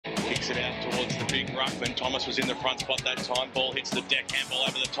it out towards the big ruckman. Thomas was in the front spot that time. Ball hits the deck, handball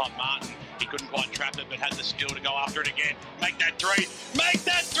over the top. Martin, he couldn't quite trap it, but had the skill to go after it again. Make that three,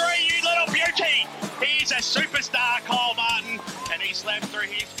 you little beauty! He's a superstar, Cole Martin, and he slammed through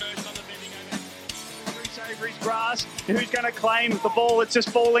his first on the bending over. Over his grass. Who's going to claim the ball? It's just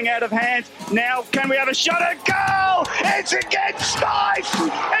falling out of hand. Now, can we have a shot at goal? It's against Spice!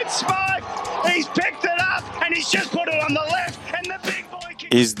 It's Spice! He's picked it up and he's just put it on the left, and the big boy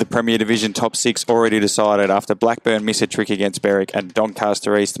is the Premier Division top six already decided after Blackburn miss a trick against Berwick and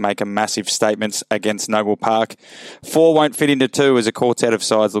Doncaster East make a massive statements against Noble Park? 4 won't fit into 2 as a quartet of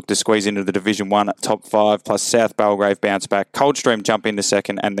sides look to squeeze into the Division 1 top 5, plus South Belgrave bounce back. Coldstream jump into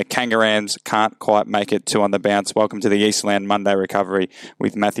second and the Kangarams can't quite make it 2 on the bounce. Welcome to the Eastland Monday Recovery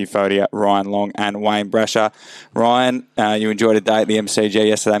with Matthew Fodia, Ryan Long and Wayne Brasher. Ryan, you enjoyed a day at the MCG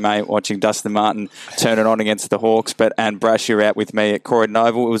yesterday, mate, watching Dustin Martin turn it on against the Hawks, and Brash, you're out with me at Croydon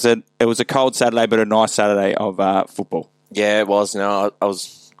Oval. It was a cold Saturday, but a nice Saturday of football. Yeah, it was. No,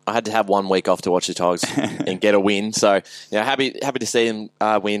 I had to have 1 week off to watch the Tigers and get a win. So, happy to see them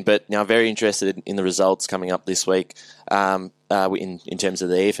win. But now, very interested in the results coming up this week. In terms of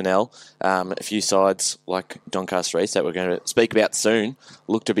the EFNL, a few sides like Doncaster East that we're going to speak about soon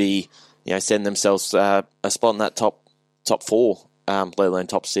look to be, setting themselves a spot in that top 4, let alone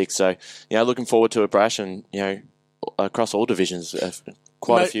top 6. So, looking forward to a brash and across all divisions.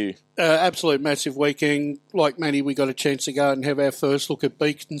 Quite a few. Absolute massive weekend. Like Matty, we got a chance to go and have our first look at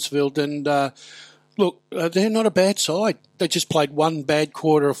Beaconsfield. And they're not a bad side. They just played 1 bad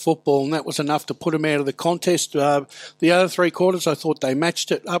quarter of football, and that was enough to put them out of the contest. The other 3 quarters, I thought they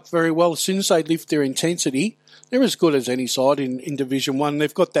matched it up very well. As soon as they lift their intensity, they're as good as any side in Division 1.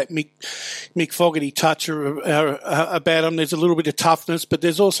 They've got that Mick Fogarty touch about them. There's a little bit of toughness, but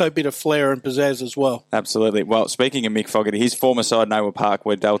there's also a bit of flair and pizzazz as well. Absolutely. Well, speaking of Mick Fogarty, his former side, Noble Park,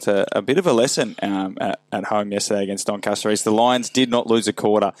 were dealt a bit of a lesson at home yesterday against Doncaster East. The Lions did not lose a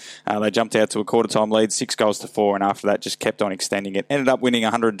quarter. They jumped out to a quarter-time lead, 6-4, and after that just kept on extending it. Ended up winning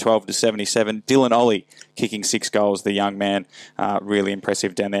 112-77. Dylan Ollie kicking 6 goals, the young man. Really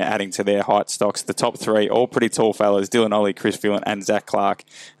impressive down there, adding to their height stocks. The top 3, all pretty tall fellas, Dylan Ollie, Chris Phelan and Zach Clark,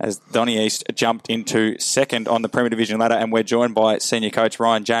 as Donny East jumped into second on the Premier Division ladder, and we're joined by senior coach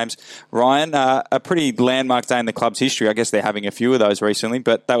Ryan James. Ryan, a pretty landmark day in the club's history. I guess they're having a few of those recently,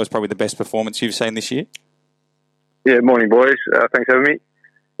 but that was probably the best performance you've seen this year. Yeah, morning boys. Thanks for having me.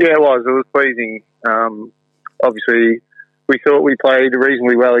 Yeah, it was pleasing. Obviously, we thought we played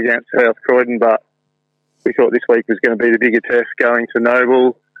reasonably well against South Croydon, but we thought this week was going to be the bigger test going to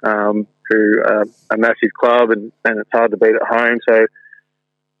Noble. Through a massive club and it's hard to beat at home. So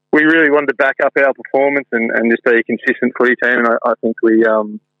we really wanted to back up our performance and just be a consistent footy team. And I think we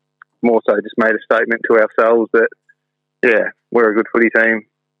more so just made a statement to ourselves that, we're a good footy team.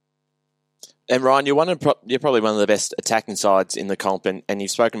 And Ryan, you're probably one of the best attacking sides in the comp, and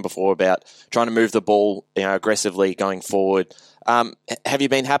you've spoken before about trying to move the ball aggressively going forward. Have you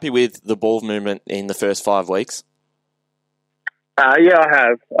been happy with the ball movement in the first 5 weeks? Yeah, I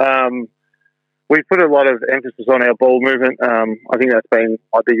have. We've put a lot of emphasis on our ball movement. I think that's been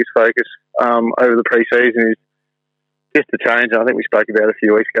my biggest focus over the pre-season is just the change. I think we spoke about it a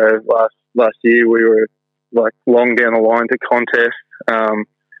few weeks ago. Last year we were long down the line to contest.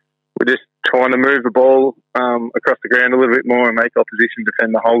 We're just trying to move the ball across the ground a little bit more and make opposition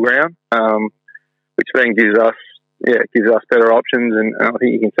defend the whole ground, which then gives us better options. And I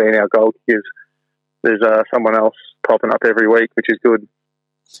think you can see in our goal kickers, there's someone else popping up every week, which is good.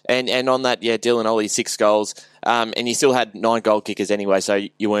 And on that, Dylan Ollie, 6 goals, and you still had 9 goal kickers anyway, so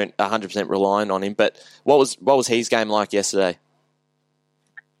you weren't 100% reliant on him. But what was his game like yesterday?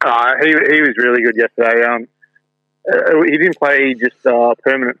 He was really good yesterday. He didn't play just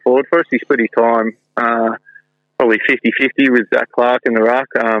permanent forward for us. He split his time probably 50-50 with Zach Clark in the ruck.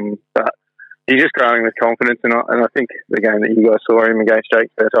 But he's just growing with confidence, and I think the game that you guys saw him against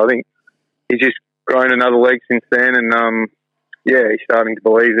Shakespeare, I think he's just grown another leg since then, and he's starting to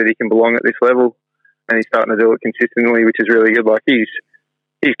believe that he can belong at this level, and he's starting to do it consistently, which is really good. Like he's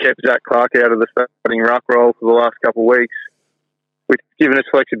kept Zach Clark out of the starting ruck role for the last couple of weeks, which has given us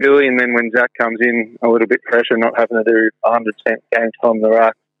flexibility. And then when Zach comes in a little bit fresher, not having to do 100% game time in the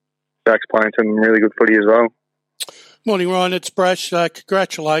ruck, Zach's playing some really good footy as well. Morning, Ryan. It's Brash.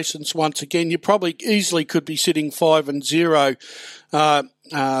 Congratulations once again. You probably easily could be sitting 5-0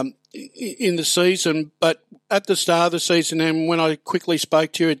 in the season, but at the start of the season, and when I quickly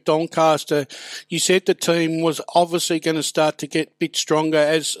spoke to you at Doncaster, you said the team was obviously going to start to get a bit stronger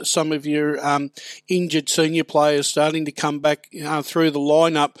as some of your injured senior players starting to come back through the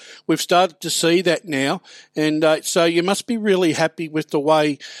lineup. We've started to see that now, and so you must be really happy with the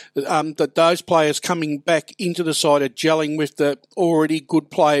way that those players coming back into the side are gelling with the already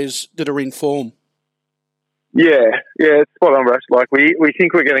good players that are in form. Yeah, it's spot on, Rush. Like we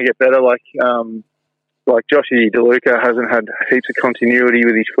think we're going to get better. Like Joshy DeLuca hasn't had heaps of continuity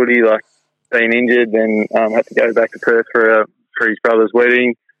with his footy. Like been injured, then had to go back to Perth for his brother's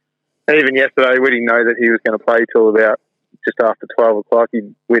wedding. And even yesterday, we didn't know that he was going to play till about just after 12 o'clock.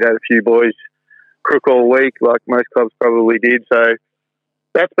 We'd had a few boys crook all week, like most clubs probably did. So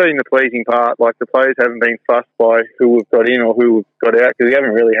that's been the pleasing part. Like the players haven't been fussed by who we've got in or who we've got out because we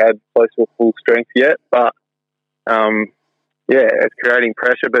haven't really had close to a full strength yet. But it's creating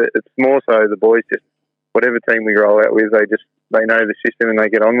pressure, but it's more so the boys just, whatever team we roll out with, they know the system and they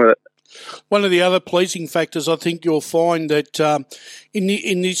get on with it. One of the other pleasing factors, I think you'll find that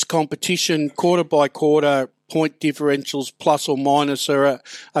in this competition, quarter by quarter, point differentials plus or minus are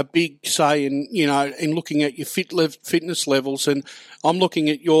a big say in looking at your fitness levels. And I'm looking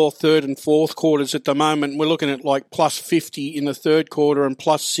at your third and fourth quarters at the moment. We're looking at like plus 50 in the third quarter and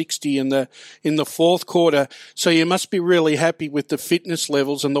plus 60 in the fourth quarter. So you must be really happy with the fitness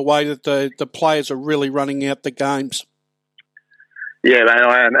levels and the way that the players are really running out the games. Yeah,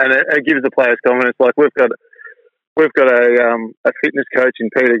 I am, and it gives the players confidence. Like we've got a fitness coach in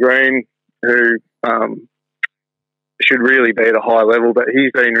Peter Green who should really be at a high level, but he's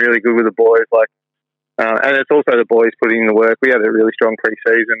been really good with the boys. Like, and it's also the boys putting in the work. We had a really strong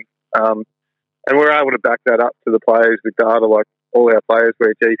pre-season, and we're able to back that up to the players with data. Like all our players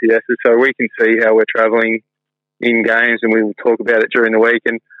wear GPSs, so we can see how we're travelling in games, and we will talk about it during the week.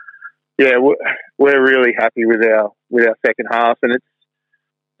 And yeah, we're really happy with our second half, and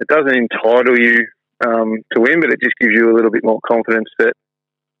it doesn't entitle you to win, but it just gives you a little bit more confidence that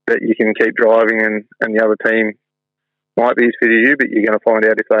you can keep driving, and the other team might be as fit as you, but you're going to find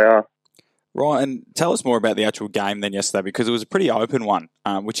out if they are. Right, and tell us more about the actual game then yesterday, because it was a pretty open one,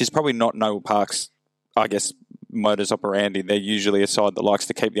 which is probably not Noble Park's, I guess, modus operandi. They're usually a side that likes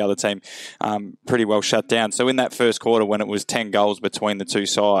to keep the other team pretty well shut down. So in that first quarter, when it was 10 goals between the two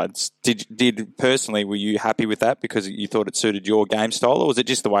sides, personally, were you happy with that because you thought it suited your game style, or was it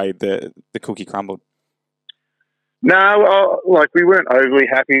just the way the cookie crumbled? No, we weren't overly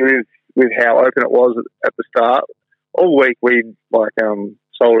happy with how open it was at the start. All week we'd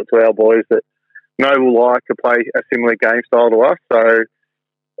sold it to our boys that Noble like to play a similar game style to us. So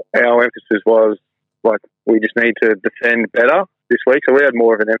our emphasis was we just need to defend better this week. So we had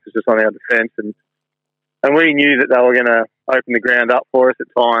more of an emphasis on our defence, and we knew that they were going to open the ground up for us at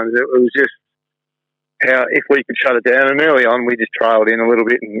times. It was just how if we could shut it down. And early on we just trailed in a little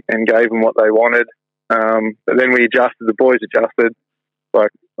bit and gave them what they wanted. But then we adjusted. The boys adjusted.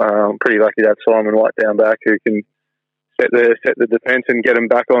 I'm pretty lucky to have Simon White down back who can set the defence and get them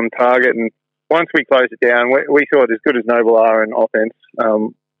back on target. And once we closed it down, we thought as good as Noble are in offence,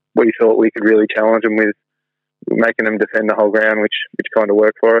 we thought we could really challenge them with making them defend the whole ground, which kind of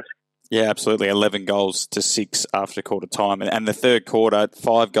worked for us. Yeah, absolutely. 11 goals to 6 after quarter time. And the third quarter,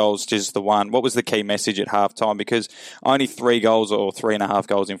 5 goals to just the 1. What was the key message at half time? Because only 3 goals or 3.5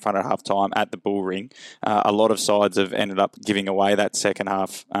 goals in front at half time at the Bull Ring. A lot of sides have ended up giving away that second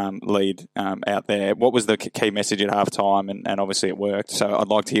half lead out there. What was the key message at half time? And obviously it worked. So I'd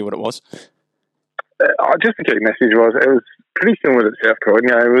like to hear what it was. Just the key message was it was pretty similar to South Croydon.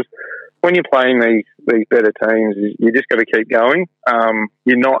 It was when you're playing these better teams, you just got to keep going.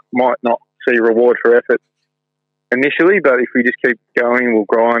 You might not see reward for effort initially, but if we just keep going, we'll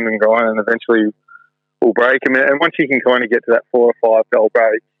grind, and eventually we'll break. And once you can kind of get to that 4 or 5 goal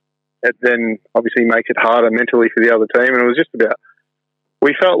break, it then obviously makes it harder mentally for the other team. And it was just about,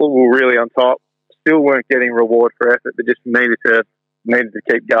 we felt that we were really on top, still weren't getting reward for effort, but just needed to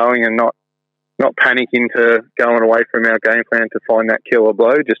keep going and not panic into going away from our game plan to find that killer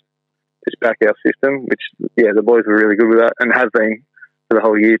blow. Just back our system, which, the boys were really good with that and have been for the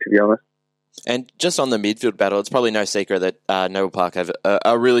whole year, to be honest. And just on the midfield battle, it's probably no secret that Noble Park have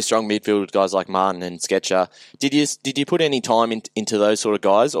a really strong midfield with guys like Martin and Sketcher. Did you put any time into those sort of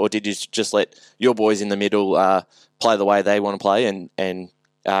guys, or did you just let your boys in the middle play the way they want to play and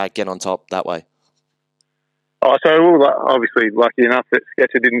get on top that way? So we were obviously lucky enough that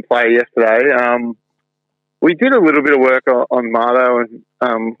Sketcher didn't play yesterday. We did a little bit of work on Marto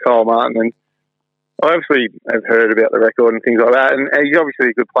and Kyle Martin, and I obviously have heard about the record and things like that, and he's obviously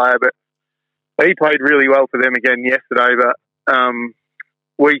a good player, but he played really well for them again yesterday. But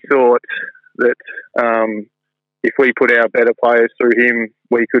we thought that if we put our better players through him,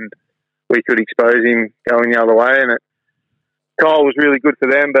 we could expose him going the other way. And Kyle was really good for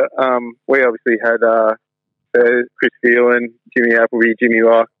them, but we obviously had Chris Phelan, Jimmy Appleby, Jimmy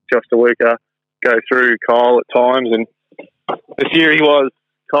Locke, Josh DeLuca go through Kyle at times, and the theory was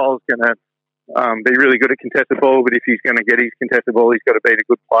Kyle's going to be really good at contested ball, but if he's going to get his contested ball, he's got to beat a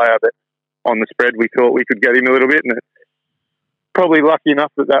good player. But on the spread, we thought we could get him a little bit, and probably lucky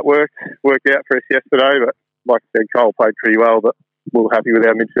enough that worked out for us yesterday. But like I said, Kyle played pretty well, but we were happy with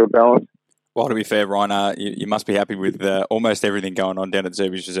our midfield balance. Well, to be fair, Ryan, you must be happy with almost everything going on down at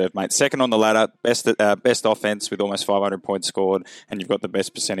Zerby's Reserve, mate. Second on the ladder, best offence with almost 500 points scored, and you've got the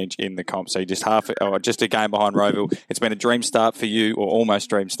best percentage in the comp. So you're just a game behind Roeville. It's been a dream start for you, or almost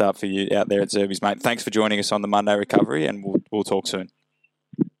dream start for you out there at Zerby's, mate. Thanks for joining us on the Monday Recovery, and we'll talk soon.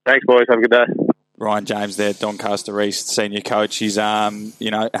 Thanks, boys. Have a good day. Ryan James there, Doncaster East senior coach. He's having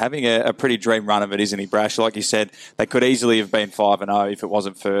a pretty dream run of it, isn't he, Brash? Like you said, they could easily have been 5-0 if it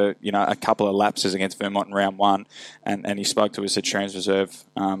wasn't for a couple of lapses against Vermont in round one, and he spoke to us at Trans Reserve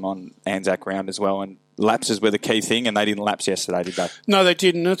on Anzac round as well. And lapses were the key thing, and they didn't lapse yesterday, did they? No, they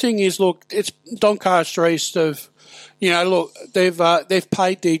didn't. The thing is, look, it's Doncaster East they've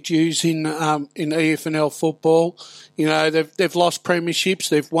paid their dues in EFNL football. They've lost premierships,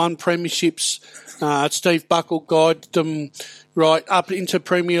 they've won premierships. Steve Buckle guided them right up into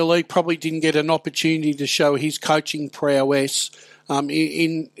Premier League. Probably didn't get an opportunity to show his coaching prowess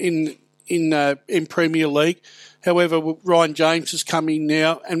in Premier League. However, Ryan James has come in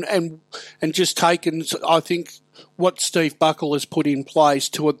now and just taken, I think, what Steve Buckle has put in place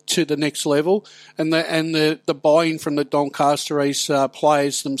to the next level, and the buy-in from the Doncaster East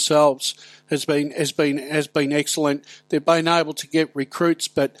players themselves has been excellent. They've been able to get recruits,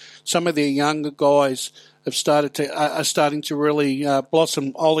 but some of their younger guys are starting to really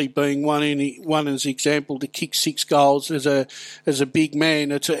blossom. Ollie being one as example, to kick 6 goals as a big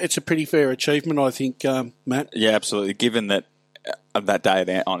man. It's a pretty fair achievement, I think, Matt. Yeah, absolutely. Given that that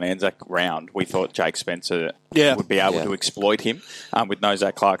day on Anzac round, we thought Jake Spencer would be able to exploit him with no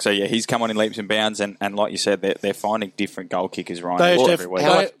Zach Clark. So, he's come on in leaps and bounds, and like you said, they're finding different goal kickers, Ryan, every week.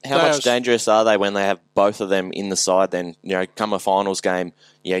 How much dangerous are they when they have both of them in the side then, come a finals game,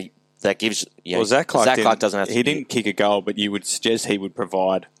 that gives... Zach Clark doesn't have to... He didn't kick a goal, but you would suggest he would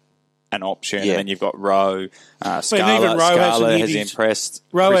provide an option, and then you've got Rowe, Scala has impressed.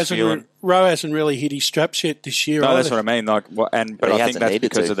 Rowe hasn't really hit his straps yet this year. No, that's what I mean. But I think that's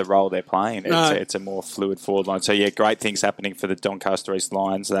because of the role they're playing. It's a more fluid forward line. So great things happening for the Doncaster East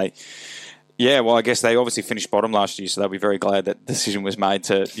Lions. I guess they obviously finished bottom last year, so they'll be very glad that the decision was made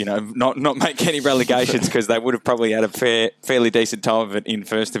to, not make any relegations, because they would have probably had a fairly decent time of it in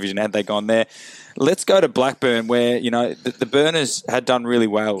First Division had they gone there. Let's go to Blackburn, where, the Burners had done really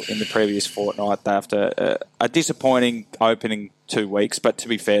well in the previous fortnight after a disappointing opening 2 weeks, but to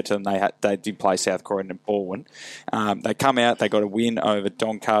be fair to them, they did play South Croydon and Balwyn. They come out, they got a win over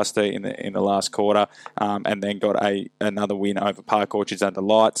Doncaster in the last quarter, and then got another win over Park Orchards under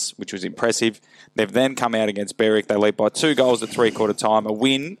lights, which was impressive. They've then come out against Berwick. They lead by 2 goals at 3/4 time. A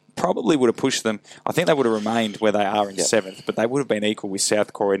win probably would have pushed them. I think they would have remained where they are in 7th, but they would have been equal with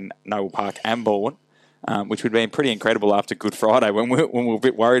South Croydon, Noble Park and Balwyn, which would have been pretty incredible after Good Friday when we were a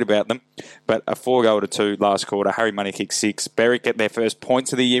bit worried about them. But a 4-2 last quarter. Harry Money kicked 6. Berwick get their first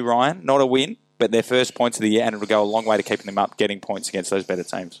points of the year, Ryan. Not a win, but their first points of the year, and it'll go a long way to keeping them up, getting points against those better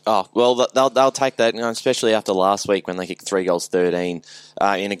teams. Oh, well, they'll take that, especially after last week when they kicked 3 goals 13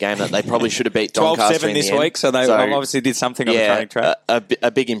 in a game that they probably should have beat Doncaster 12-7 this week, so they obviously did something on the training track.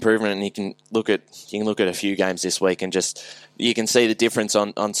 A big improvement, and you can look at a few games this week and just you can see the difference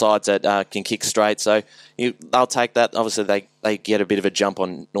on sides that can kick straight. So they'll take that. Obviously, they get a bit of a jump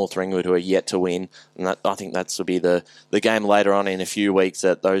on North Ringwood, who are yet to win, and I think that will be the game later on in a few weeks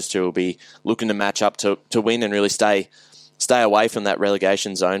that those two will be looking to match up to win and really stay away from that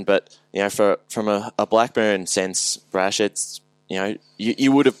relegation zone. But from a Blackburn sense, Brash, it's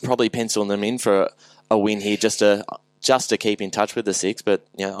you would have probably penciled them in for a win here just to keep in touch with the 6, but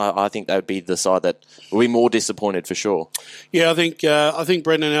I think they would be the side that will be more disappointed for sure. Yeah, I think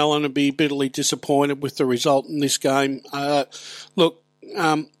Brendan Allen would be bitterly disappointed with the result in this game. Look,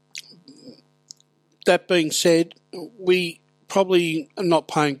 that being said, we probably are not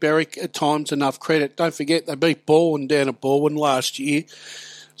paying Berwick at times enough credit. Don't forget they beat Balwyn down at Balwyn last year,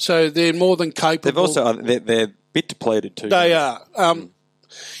 so they're more than capable. They're a bit depleted too. They are, and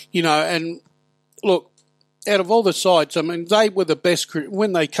look. Out of all the sides, I mean, they were the best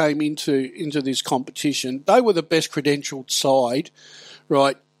when they came into this competition. They were the best credentialed side,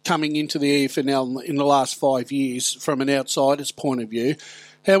 right, coming into the EFNL in the last 5 years from an outsider's point of view.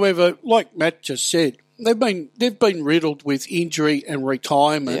 However, like Matt just said, they've been riddled with injury and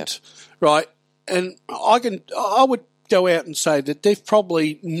retirement, right? And I would go out and say that they've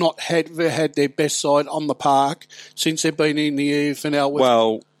probably not had their best side on the park since they've been in the EFNL.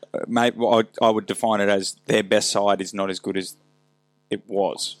 Well, mate, I would define it as their best side is not as good as it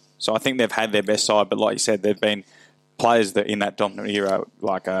was. So I think they've had their best side, but like you said, they've been players that in that dominant era,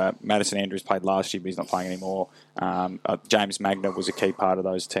 like Madison Andrews played last year, but he's not playing anymore. James Magna was a key part of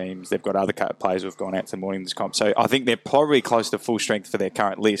those teams. They've got other players who have gone out to the morning this comp. So I think they're probably close to full strength for their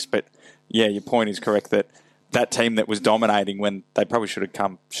current list. But yeah, your point is correct that team that was dominating when they probably should have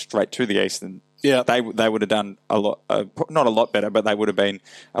come straight to the East and they would have done a lot, not a lot better, but they would have been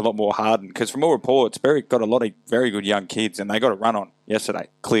a lot more hardened. Because from all reports, Berwick got a lot of very good young kids and they got a run on yesterday,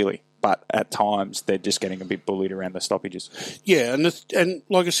 clearly. But at times, they're just getting a bit bullied around the stoppages. Yeah, and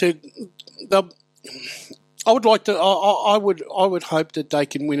like I said, I would like to. I would hope that they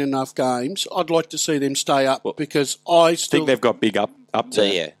can win enough games. I'd like to see them stay up because I think they've got big up to.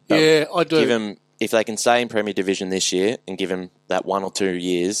 Yeah, I do. Give them, if they can stay in Premier Division this year and give them that 1 or 2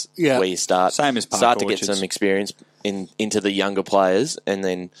 years where you start to get some experience into the younger players, and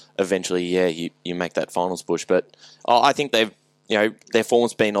then eventually, you make that finals push. But I think they've. Their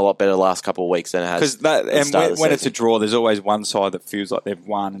form's been a lot better the last couple of weeks than it has. Because when it's a draw, there's always one side that feels like they've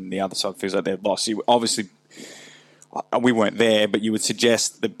won and the other side feels like they've lost. Obviously, we weren't there, but you would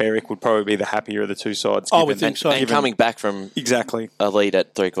suggest that Berwick would probably be the happier of the two sides. I would think so. And coming back from a lead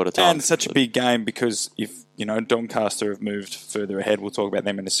at three-quarter time. And such a big game because if, Doncaster have moved further ahead, we'll talk about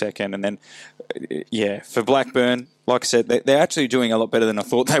them in a second. And then, for Blackburn, like I said, they're actually doing a lot better than I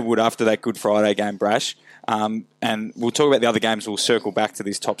thought they would after that Good Friday game, Brash. And we'll talk about the other games. We'll circle back to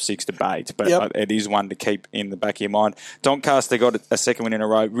this top 6 debate, but it is one to keep in the back of your mind. Doncaster got a second win in a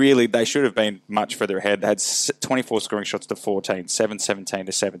row. Really, they should have been much further ahead. They had 24 scoring shots to 14, 7-17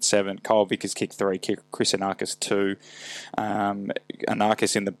 to 7-7. Kyle Vickers kicked 3, Chris Anarkis 2.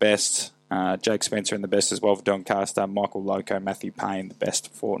 Anarkis in the best. Jake Spencer in the best as well for Doncaster. Michael Loco, Matthew Payne, the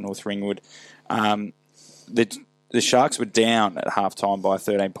best for North Ringwood. The Sharks were down at halftime by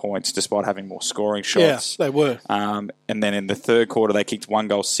 13 points despite having more scoring shots. Yeah, they were. And then in the third quarter, they kicked 1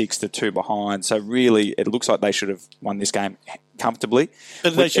 goal, 6-2 behind. So really, it looks like they should have won this game comfortably.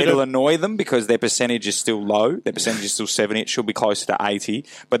 It'll annoy them because their percentage is still low. Their percentage is still 70. It should be closer to 80.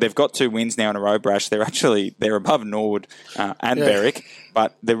 But they've got 2 wins now in a row, Brash. They're above Norwood and Berwick.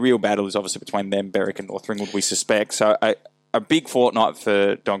 But the real battle is obviously between them, Berwick and North Ringwood, we suspect. So a big fortnight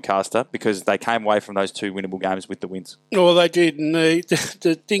for Doncaster because they came away from those 2 winnable games with the wins. Well, they did. And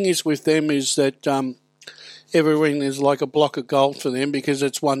the thing is with them is that everything is like a block of gold for them because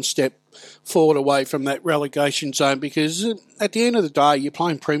it's one step forward away from that relegation zone because at the end of the day, you're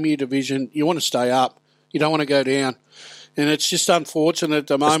playing Premier Division, you want to stay up, you don't want to go down. And it's just unfortunate at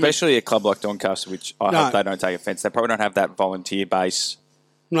the moment. Especially a club like Doncaster, which I hope they don't take offence. They probably don't have that volunteer base.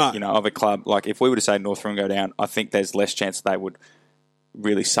 No. Of a club. Like, if we were to say North Ringwood go down, I think there's less chance they would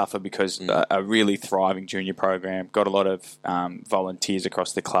really suffer because a really thriving junior program, got a lot of volunteers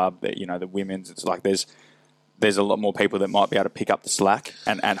across the club, that the women's, it's like there's a lot more people that might be able to pick up the slack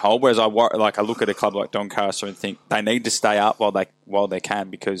and hold. Whereas I look at a club like Doncaster and think they need to stay up while they can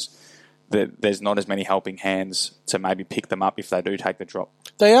because there's not as many helping hands to maybe pick them up if they do take the drop.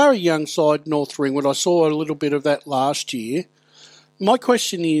 They are a young side, North Ringwood. I saw a little bit of that last year. My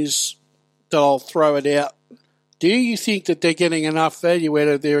question is, that I'll throw it out, do you think that they're getting enough value out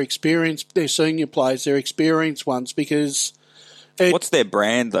of their senior players, their experienced ones? Because what's their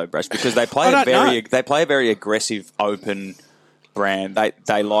brand though, Brash? Because they play a very aggressive, open brand.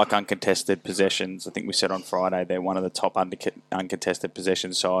 They like uncontested possessions. I think we said on Friday they're one of the top uncontested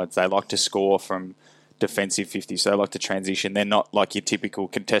possession sides. They like to score from defensive 50, so they like to transition. They're not like your typical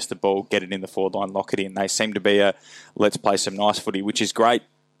contested ball, get it in the forward line, lock it in. They seem to be let's play some nice footy, which is great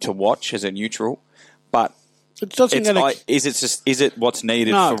to watch as a neutral, but is it what's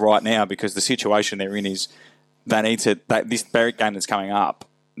needed for right now? Because the situation they're in is this Berwick game that's coming up,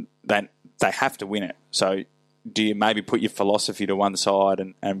 they have to win it. So do you maybe put your philosophy to one side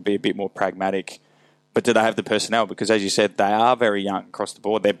and be a bit more pragmatic? But do they have the personnel? Because, as you said, they are very young across the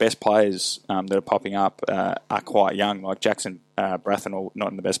board. Their best players that are popping up are quite young, like Jackson Brathenall,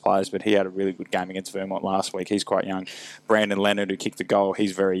 not in the best players, but he had a really good game against Vermont last week. He's quite young. Brandon Leonard, who kicked the goal,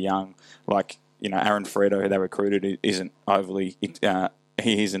 he's very young. Like, Aaron Fredo, who they recruited, isn't overly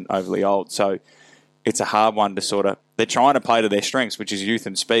old. So it's a hard one to sort of... They're trying to play to their strengths, which is youth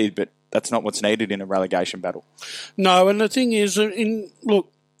and speed, but that's not what's needed in a relegation battle. No, and the thing is, in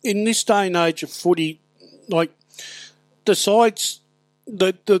this day and age of footy, like the sides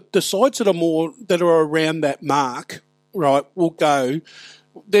that are around that mark, right, will go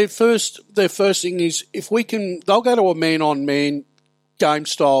their first thing is they'll go to a man-on-man game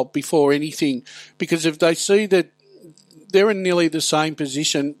style before anything, because if they see that they're in nearly the same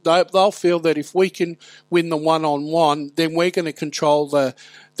position, they'll feel that if we can win the one-on-one, then we're going to control the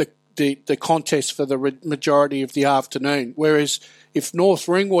contest for the majority of the afternoon. Whereas if North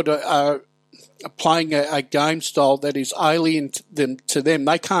Ringwood are playing a game style that is alien to them,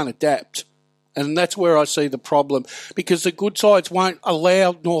 they can't adapt. And that's where I see the problem, because the good sides won't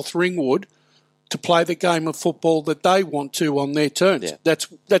allow North Ringwood to play the game of football that they want to on their terms. Yeah.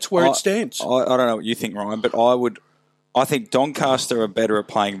 That's where it stands. I don't know what you think, Ryan, but I think Doncaster are better at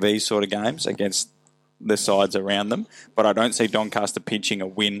playing these sort of games against the sides around them, but I don't see Doncaster pinching a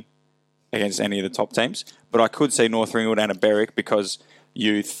win against any of the top teams. But I could see North Ringwood and a Berwick, because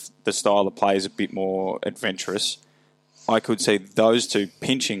youth, the style of play is a bit more adventurous. I could see those two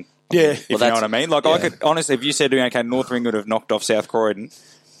pinching. Yeah, if you know what I mean. Like, I could honestly, if you said, okay, North Ringwood have knocked off South Croydon,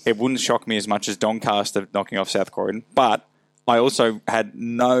 it wouldn't shock me as much as Doncaster knocking off South Croydon. But I also had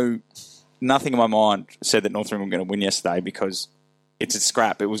nothing in my mind said that North Ringwood were going to win yesterday, because it's a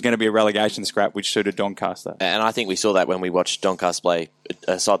scrap. It was going to be a relegation scrap, which suited Doncaster. And I think we saw that when we watched Doncaster play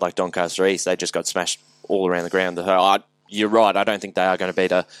a side like Doncaster East. They just got smashed all around the ground. You're right. I don't think they are going to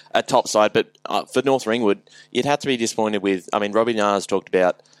beat a top side. But for North Ringwood, you'd have to be disappointed with... I mean, Robbie Nars talked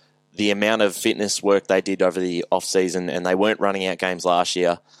about the amount of fitness work they did over the off-season, and they weren't running out games last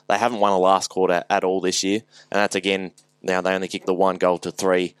year. They haven't won a last quarter at all this year. And that's, again, now they only kicked the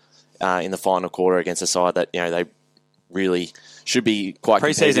 1-3 in the final quarter against a side that, they really should be quite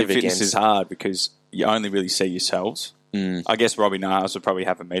competitive against. Pre-season fitness is hard because you only really see yourselves. I guess Robbie Niles would probably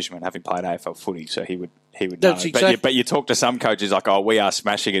have a measurement, having played AFL footy, so he would know. But you talk to some coaches like, we are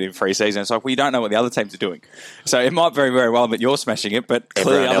smashing it in pre-season. It's like, you don't know what the other teams are doing. So it might very, very well that you're smashing it, but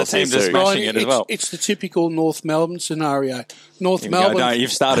clearly other teams are smashing it as well. It's the typical North Melbourne scenario.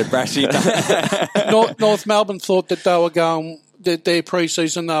 You've started brashing. North Melbourne thought that they were going... Their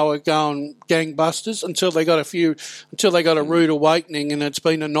pre-season, they were going gangbusters until they got a rude awakening, and it's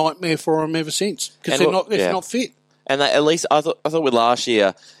been a nightmare for them ever since, because they're not fit. And at least I thought with last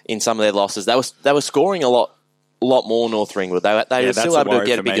year in some of their losses, they were scoring a lot more North Ringwood. They were still able to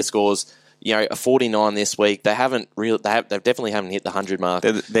get bigger scores. A 49 this week. They definitely haven't hit the 100 mark.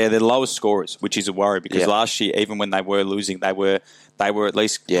 They're the lowest scorers, which is a worry, because last year, even when they were losing, they were at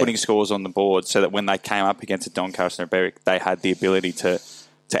least putting scores on the board, so that when they came up against a Doncaster and Berwick, they had the ability to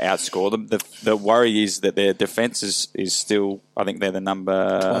outscore them. The worry is that their defence is still, I think they're the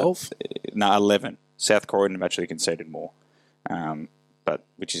number 12? No, 11. South Croydon have actually conceded more, but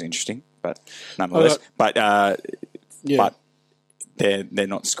which is interesting, but nonetheless. But they're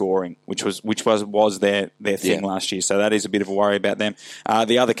not scoring, which was their thing last year. So that is a bit of a worry about them.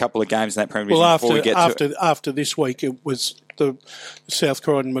 The other couple of games in that Premier Division. After this week, it was the South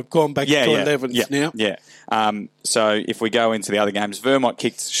Croydon have gone back to 11th now. Yeah. So if we go into the other games, Vermont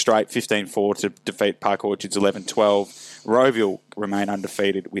kicked straight 15-4 to defeat Park Orchards 11-12. Roville remain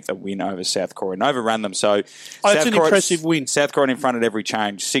undefeated with a win over South Croydon. Overrun them. So it's an impressive win. South Croydon in front at every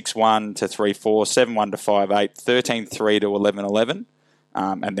change. 6-1 to 3-4, 7-1 to 5-8, 13-3 to 11-11.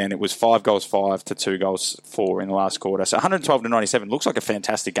 And then it was 5-5 to 2-4 in the last quarter. So 112 to 97 looks like a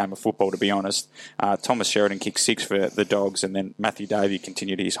fantastic game of football, to be honest. Thomas Sheridan kicked 6 for the Dogs, and then Matthew Davey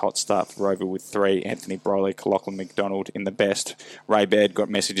continued his hot start for Roville with 3. Anthony Broley, Lachlan McDonald in the best. Ray Baird got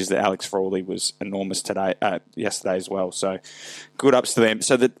messages that Alex Frawley was enormous yesterday as well. So good ups to them.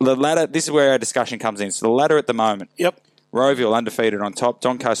 So the ladder, this is where our discussion comes in. So the ladder at the moment. Yep. Roville undefeated on top.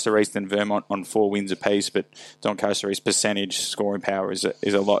 Doncaster East and Vermont on 4 wins apiece, but Doncaster East percentage scoring power is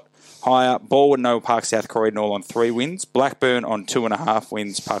a lot higher. Baldwin, Noble Park, South Croydon all on 3 wins. Blackburn on 2.5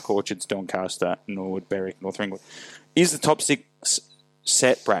 wins. Park Orchards, Doncaster, Norwood, Berwick, North Ringwood. Is the top 6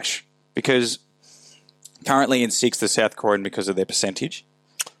 set, Brash? Because currently in 6th is South Croydon because of their percentage.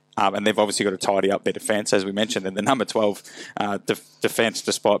 And they've obviously got to tidy up their defence, as we mentioned. And the number 12 defence,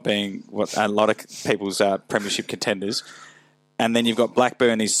 despite being what a lot of people's premiership contenders. And then you've got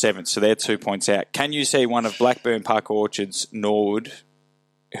Blackburn is 7th, so they're 2 points out. Can you see one of Blackburn, Park Orchards, Norwood,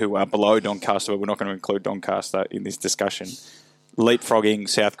 who are below Doncaster, but we're not going to include Doncaster in this discussion, leapfrogging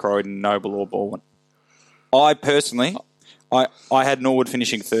South Croydon, Noble or Baldwin? I personally, I had Norwood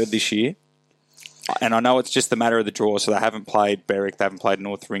finishing 3rd this year. And I know it's just a matter of the draw, so they haven't played Berwick, they haven't played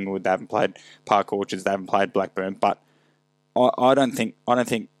North Ringwood, they haven't played Park Orchards, they haven't played Blackburn. But I don't think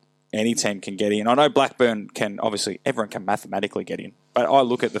any team can get in. I know Blackburn can, obviously, everyone can mathematically get in. But I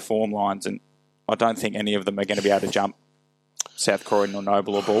look at the form lines, and I don't think any of them are going to be able to jump South Croydon or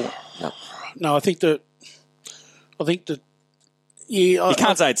Noble or Baldwin. No, I think that You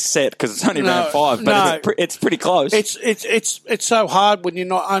can't say it's set because it's only round 5, but it's pretty close. It's so hard when you're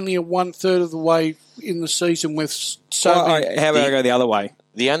not only 1/3 of the way in the season with so many. How about I go the other way?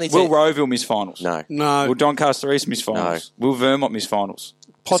 Will Roeville miss finals? No. Will Doncaster East miss finals? No. Will Vermont miss finals?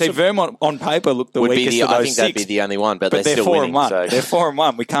 See, Vermont on paper look the weakest of those I think that'd be the only one, but they're still 4-1. So. They're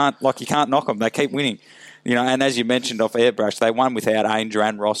 4-1. You can't knock them. They keep winning. And as you mentioned off Airbrush, they won without Ainger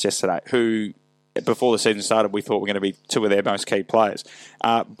and Ross yesterday, who before the season started we thought were going to be two of their most key players.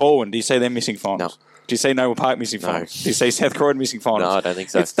 Baldwin, do you see them missing finals? No. Do you see Noble Park missing finals? Do you see South Croydon missing finals? No, I don't think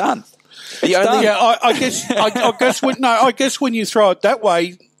so. It's done. I guess when you throw it that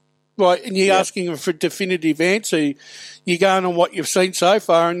way, right, and you're asking for a definitive answer, you're going on what you've seen so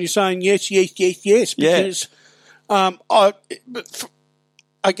far, and you're saying yes. Because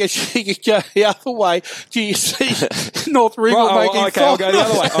I guess you could go the other way. Do you see North River making okay, I'll go the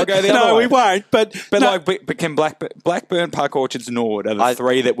other way. No, we won't. But can Blackburn, Park Orchards, Norwood are the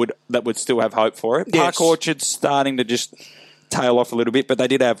three that would still have hope for it. Yes. Park Orchards starting to just tail off a little bit, but they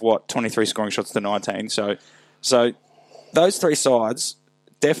did have 23 scoring shots to 19. So those three sides,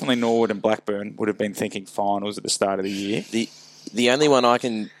 definitely Norwood and Blackburn would have been thinking finals at the start of the year. The only one I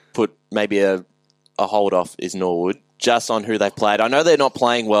can put maybe a hold off is Norwood, just on who they've played. I know they're not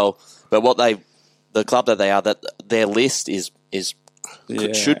playing well, but the club that they are, that their list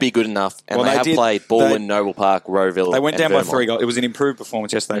should be good enough, and they have played Baldwin, Noble Park, Roeville. They went down Vermont. by 3 goals. It was an improved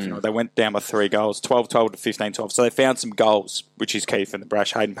performance yesterday. They went down by 3 goals, 12-12 to 15-12. So they found some goals, which is key for the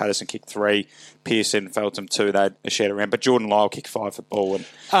Brash. Hayden Patterson kicked 3, Pearson, Feltham 2. They shared around, but Jordan Lyle kicked 5 for Baldwin.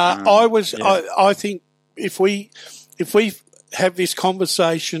 I think if we have this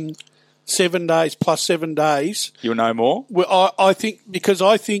conversation 7 days plus 7 days, you'll know more. I think the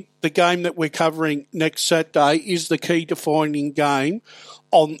game that we're covering next Saturday is the key defining game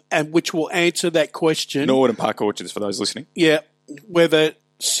and which will answer that question. Norwood and Park Orchards for those listening. Yeah, whether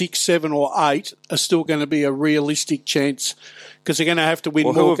 6, 7 or 8 are still going to be a realistic chance because they're going to have to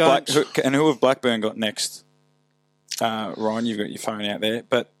win more games. Who have Blackburn got next? Ryan, you've got your phone out there.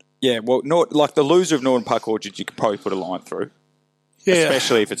 But, yeah, like the loser of Norwood and Park Orchards, you could probably put a line through. Yeah.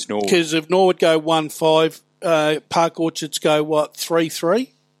 Especially if it's Norwood. Because if Norwood go 1-5, Park Orchards go, 3-3?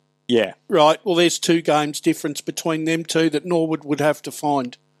 Yeah. Right. Well, there's 2 games difference between them two that Norwood would have to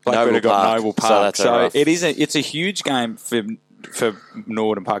find. Blackburn have got Noble Park. So it's a huge game for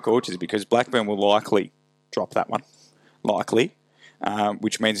Norwood and Park Orchards because Blackburn will likely drop that one.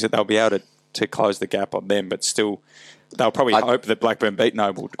 Which means that they'll be able to close the gap on them, but still they'll probably hope that Blackburn beat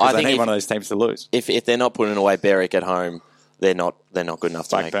Noble because they need one of those teams to lose. If they're not putting away Berwick at home, they're not good enough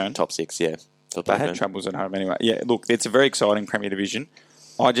to make top 6, yeah. They had troubles at home anyway. Yeah, look, it's a very exciting Premier Division.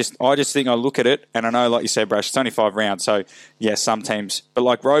 I just think I look at it, and I know, like you said, Brash, it's only 5 rounds, so, yeah, some teams. But,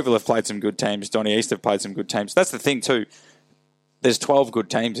 like, Roeville have played some good teams. Donny East have played some good teams. That's the thing, too. There's 12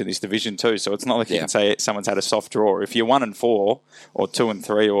 good teams in this division, too, so it's not like you can say someone's had a soft draw. If you're 1-4 or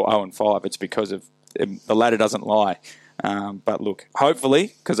 2-3 or 0-5, it's because of the ladder doesn't lie. But look,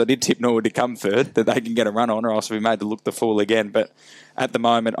 hopefully, because I did tip Norwood to come third, that they can get a run on, or else we'll be made to look the fool again. But at the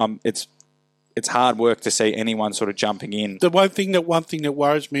moment, it's hard work to see anyone sort of jumping in. The one thing that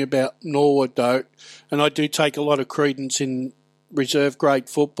worries me about Norwood, though, and I do take a lot of credence in reserve grade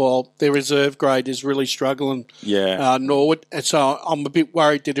football, their reserve grade is really struggling. Yeah, Norwood, and so I'm a bit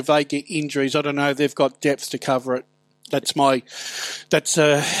worried that if they get injuries, I don't know, they've got depth to cover it. That's the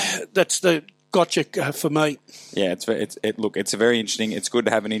gotcha for me. Yeah, it's very interesting. It's good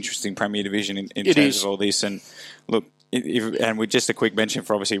to have an interesting Premier Division in terms of all this. And look, and with just a quick mention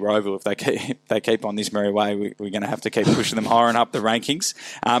for obviously Roeville, if they keep on this merry way, we're going to have to keep pushing them higher and up the rankings.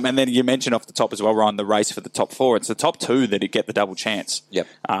 And then you mentioned off the top as well, Ryan, the race for the top 4. It's the top 2 that get the double chance. Yep.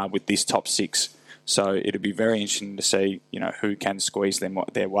 With this top 6. So it'll be very interesting to see, who can squeeze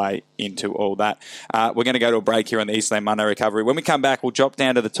their way into all that. We're going to go to a break here on the Eastland Monday Recovery. When we come back, we'll drop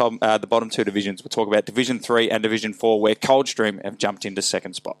down to the bottom 2 divisions. We'll talk about Division 3 and Division 4, where Coldstream have jumped into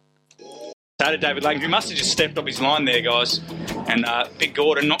second spot. David Lang, who must have just stepped off his line there, guys. And Big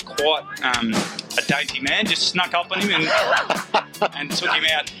Gordon, not quite a dainty man, just snuck up on him and took him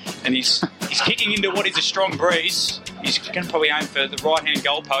out. And he's kicking into what is a strong breeze. He's going to probably aim for the right-hand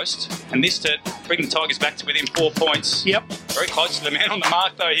goalpost. And this to bring the Tigers back to within 4 points. Yep. Very close to the man on the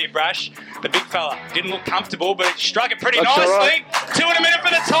mark, though, here, Brash. The big fella didn't look comfortable, but he struck it pretty nicely. Right. 2 in a minute for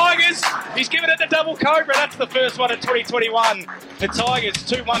the Tigers. He's given it the double cobra. That's the first one of 2021. The Tigers,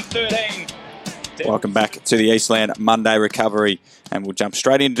 2-1-13. Welcome back to the Eastland Monday Recovery, and we'll jump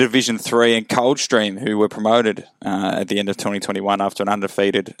straight into Division 3 and Coldstream, who were promoted at the end of 2021 after an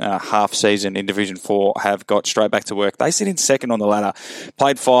undefeated half season in Division 4, have got straight back to work. They sit in second on the ladder,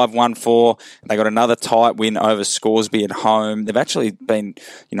 played 5, won 4. They got another tight win over Scoresby at home. They've actually been,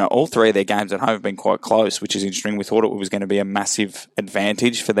 all three of their games at home have been quite close, which is interesting. We thought it was going to be a massive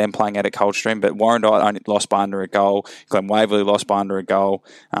advantage for them playing out at Coldstream, but Warrandyte only lost by under a goal. Glen Waverley lost by under a goal,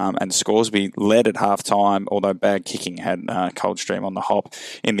 and Scoresby led at half time, although bad kicking had Coldstream on the hop.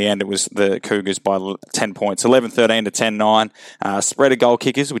 In the end, it was the Cougars by 10 points, 11-13 to 10-9. Spread of goal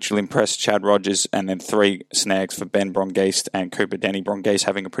kickers, which will impress Chad Rogers, and then 3 snags for Ben Brongeist and Cooper Denny. Brongeist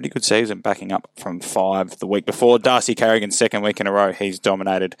having a pretty good season, backing up from 5 the week before. Darcy Carrigan's second week in a row, he's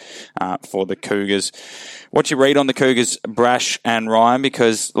dominated for the Cougars. What you read on the Cougars, Brash and Ryan,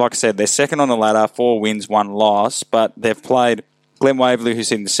 because, like I said, they're second on the ladder, 4 wins, 1 loss, but they've played Glen Waverley,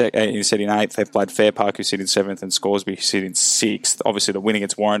 who's in 8th. They've played Fair Park, who's sit in 7th, and Scoresby, who's sit in 6th. Obviously, the win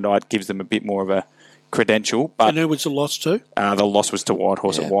against Warrandyte gives them a bit more of a credential. But and who was the loss to? The loss was to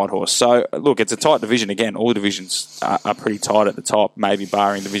Whitehorse at Whitehorse. So, look, it's a tight division again. All the divisions are pretty tight at the top, maybe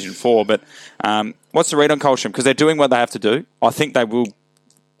barring Division 4. But what's the read on Coldstream? Because they're doing what they have to do. I think they will.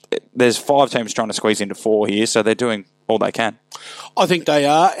 There's 5 teams trying to squeeze into 4 here, so they're doing all they can. I think they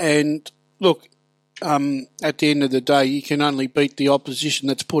are. And, look, at the end of the day, you can only beat the opposition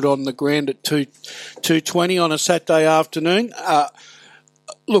that's put on the ground at 2:20 on a Saturday afternoon.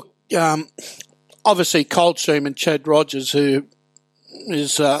 Obviously Coldstream and Chad Rogers, who's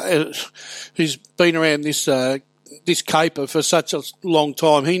been around this caper for such a long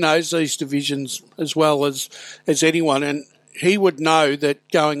time, he knows these divisions as well as anyone, and he would know that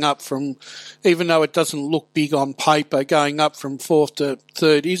going up from, even though it doesn't look big on paper, going up from 4th to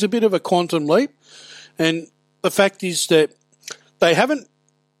 3rd is a bit of a quantum leap. And the fact is that they haven't,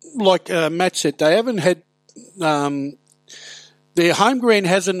 like Matt said, they haven't had, their home ground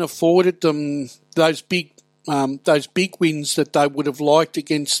hasn't afforded them those big wins that they would have liked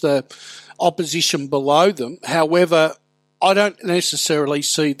against the opposition below them. However, I don't necessarily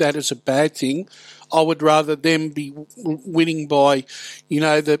see that as a bad thing. I would rather them be winning by,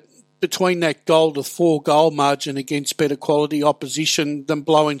 between that goal to 4 goal margin against better quality opposition than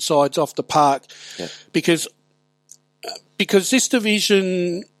blowing sides off the park. Yeah. Because this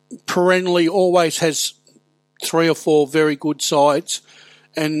division perennially always has 3 or 4 very good sides,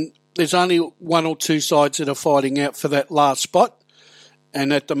 and there's only 1 or 2 sides that are fighting out for that last spot.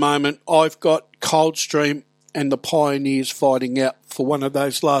 And at the moment, I've got Coldstream and the Pioneers fighting out for one of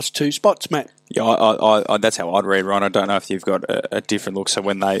those last 2 spots, Matt. Yeah, I that's how I'd read, Ron. I don't know if you've got a different look. So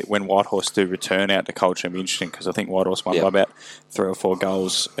when Whitehorse do return out to Coldstream, it'll be interesting because I think Whitehorse won by about 3 or 4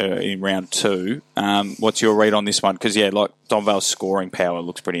 goals in round 2. What's your read on this one? Because, like Donvale's scoring power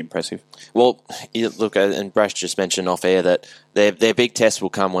looks pretty impressive. Well, look, and Brash just mentioned off air that their big test will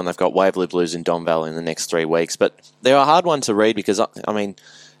come when they've got Waverley Blues in Donvale in the next 3 weeks. But they're a hard one to read because,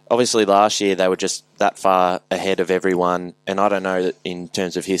 obviously last year they were just that far ahead of everyone, and I don't know that in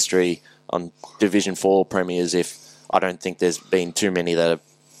terms of history on Division 4 premiers, I don't think there's been too many that are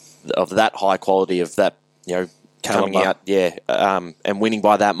of that high quality, of that, coming out, and winning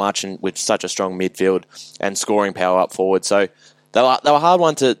by that much, and with such a strong midfield and scoring power up forward. So they were a hard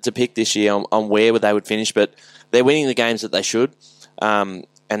one to pick this year on where they would finish, but they're winning the games that they should, and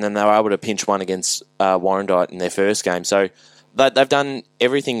then they were able to pinch one against Warrandyte in their first game. So they've done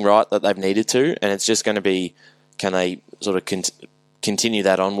everything right that they've needed to, and it's just going to be, can they sort of continue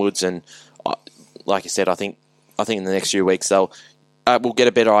that onwards? And like I said, I think in the next few weeks we'll get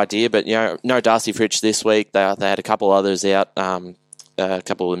a better idea. But no Darcy Fritsch this week. They had a couple others out, a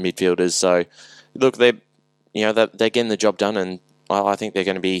couple of midfielders. So look, they're getting the job done, and I think they're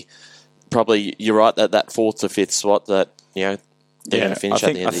going to be probably. You're right that 4th to 5th spot that they're going to finish at the end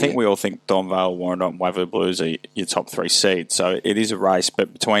of the year. I think we all think Donvale, Warrandyte, and Waverley Blues are your top 3 seeds. So it is a race,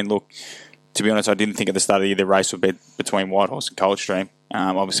 but to be honest, I didn't think at the start of the year the race would be between Whitehorse and Coldstream.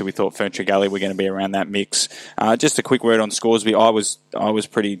 Obviously, we thought Ferntree Gully were going to be around that mix. Just a quick word on Scoresby. I was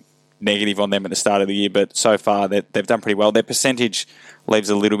pretty negative on them at the start of the year, but so far they've done pretty well. Their percentage leaves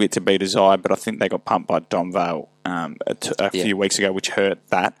a little bit to be desired, but I think they got pumped by Donvale a few weeks ago, which hurt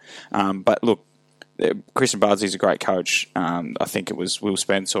that. But look, Christian Bardsley's a great coach. I think it was Will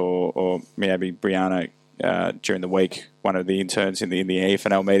Spence or maybe Brianna during the week, one of the interns in the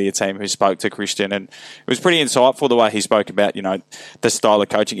EFNL media team who spoke to Christian, and it was pretty insightful the way he spoke about, the style of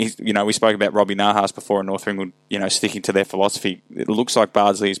coaching. We spoke about Robbie Nahas before in North England, sticking to their philosophy. It looks like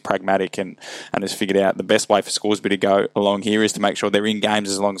Bardsley is pragmatic and has figured out the best way for Scoresby to go along here is to make sure they're in games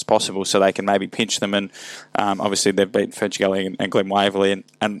as long as possible so they can maybe pinch them. And obviously they've beaten Ferntree and Glen Waverley,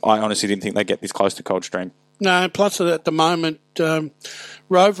 and I honestly didn't think they'd get this close to Coldstream. No, plus at the moment,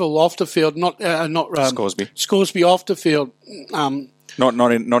 Roval off the field, Scoresby off the field.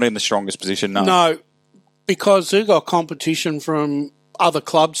 Not in the strongest position, no. No, because they've got competition from other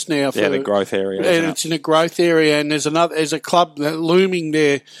clubs now. The growth area. And it's in a growth area, and there's a club looming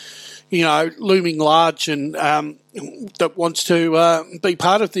there, looming large, and that wants to be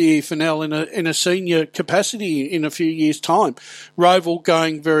part of the EFNL in a senior capacity in a few years' time. Roval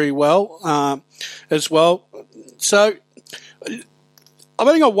going very well as well. So I've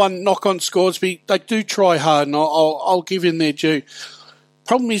only got one knock on Scoresby. They do try hard, and I'll give in their due.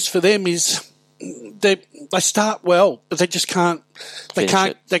 Problem is for them is they start well, but they just can't. They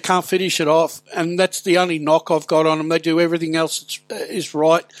can't finish it off, and that's the only knock I've got on them. They do everything else is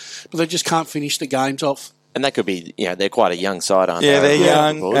right, but they just can't finish the games off. And that could be, they're quite a young side, aren't they? Yeah, they're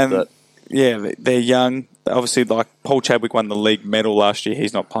young, they're young. Obviously, like Paul Chadwick won the league medal last year.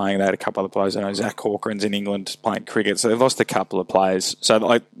 He's not playing. They had a couple of players. I know Zach Corcoran's in England playing cricket, so they've lost a couple of players.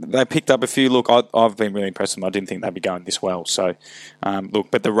 So they picked up a few. Look, I've been really impressed with them. I didn't think they'd be going this well. So,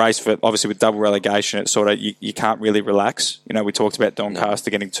 but the race for obviously with double relegation, it's sort of you can't really relax. We talked about Doncaster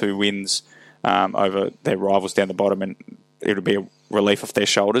getting 2 wins over their rivals down the bottom, and it'll be a relief off their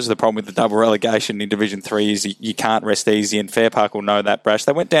shoulders. The problem with the double relegation in Division 3 is you can't rest easy, and Fair Park will know that, Brash.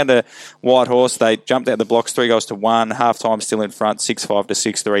 They went down to Whitehorse. They jumped out the blocks 3-1. Half-time still in front, 6-5 to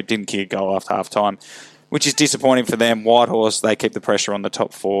 6-3. Didn't kick a goal after half-time, which is disappointing for them. Whitehorse, they keep the pressure on the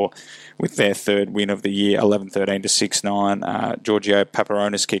top 4 with their 3rd win of the year, 11-13 to 6-9. Giorgio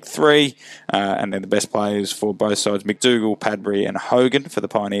Paparonis kicked 3, and then the best players for both sides, McDougall, Padbury and Hogan for the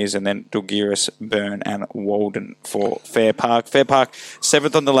Pioneers, and then Dulgiris, Byrne and Walden for Fair Park. Fair Park,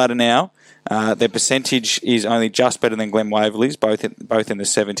 7th on the ladder now. Their percentage is only just better than Glen Waverley's, both in the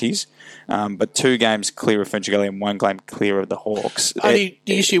 70s, but 2 games clear of Ferntree and 1 game clear of the Hawks. The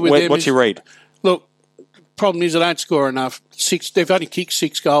issue with them what's your read? Look, problem is they don't score enough. They've only kicked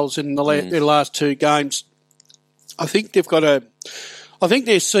 6 goals in their last 2 games. I think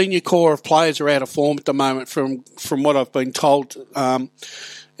their senior core of players are out of form at the moment, from what I've been told, and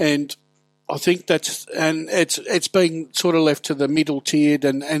I think it's being sort of left to the middle tiered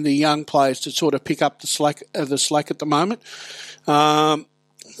and the young players to sort of pick up the slack at the moment.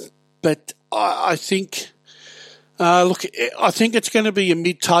 But I think. Look, I think it's going to be a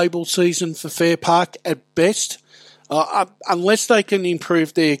mid-table season for Fair Park at best, unless they can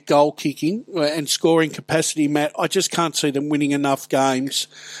improve their goal kicking and scoring capacity, Matt. I just can't see them winning enough games.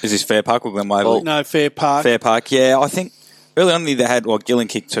 Is this Fair Park or Glen Waverley? No, Fair Park. Fair Park, yeah. I think early on they had, Gillen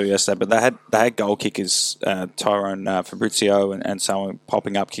kicked 2 yesterday, but they had goal kickers, Tyrone Fabrizio and someone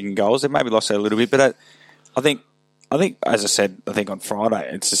popping up kicking goals. They maybe lost that a little bit, but I think, as I said, on Friday,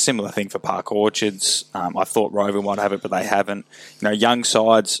 it's a similar thing for Park Orchards. I thought Rover might have it, but they haven't. Young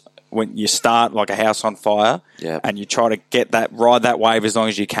sides, when you start like a house on fire, and you try to ride that wave as long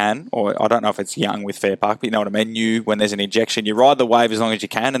as you can, or I don't know if it's young with Fair Park, but you know what I mean? When there's an injection, you ride the wave as long as you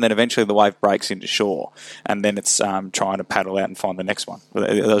can, and then eventually the wave breaks into shore, and then it's trying to paddle out and find the next one.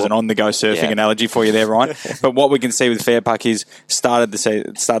 There was an on-the-go surfing analogy for you there, Ryan. But what we can see with Fair Park is started the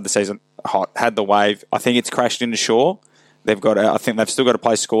season hot, had the wave. I think it's crashed into shore. I think they've still got to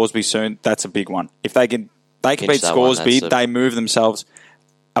play Scoresby soon. That's a big one. If they can beat Scoresby, they move themselves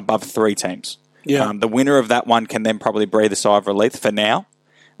above 3 teams. Yeah. The winner of that one can then probably breathe a sigh of relief for now,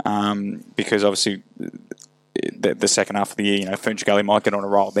 because obviously the second half of the year, Ferntree might get on a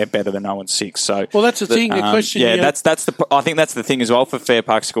roll. They're better than 0-6. So, well, that's the thing. The question, I think that's the thing as well for Fair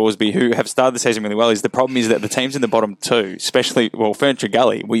Park Scoresby, who have started the season really well. Is the problem is that the teams in the bottom 2, especially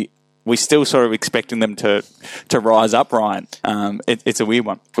Ferntree, we still sort of expecting them to rise up, Ryan. It's a weird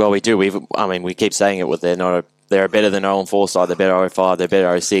one. Well, we do. We keep saying it. They're better than 0-4 side. They're better 0-5. They're better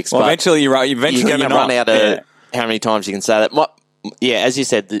 0-6. Well, eventually you're going to run out of how many times you can say that. As you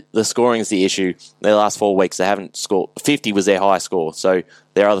said, the scoring is the issue. Their last 4 weeks, they haven't scored. 50 was their high score. So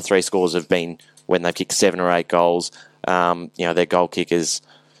their other 3 scores have been when they've kicked 7 or 8 goals. Their goal kickers,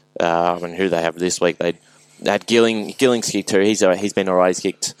 who they have this week, they had Gilling's kicked 2. He's been all right. He's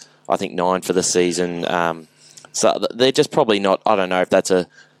kicked, I think, 9 for the season. So they're just probably not. I don't know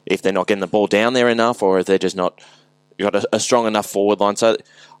if they're not getting the ball down there enough, or if they're just not got a strong enough forward line. So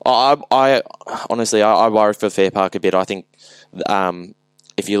I honestly worry for Fair Park a bit. I think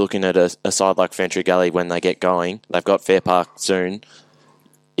if you're looking at a side like Ferntree Gully when they get going, they've got Fair Park soon.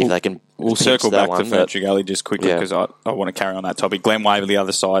 If they can, we'll circle back to Ferntree Gully just quickly because I want to carry on that topic. Glen Waverley, the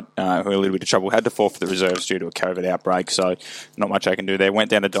other side, who are a little bit of trouble, had to forfeit the reserves due to a COVID outbreak, so not much I can do there. Went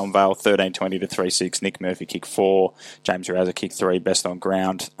down to Donvale, 13-20 to 3-6. Nick Murphy kicked 4, James Raza kicked 3, best on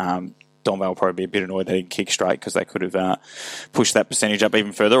ground. Donvale will probably be a bit annoyed they didn't kick straight because they could have pushed that percentage up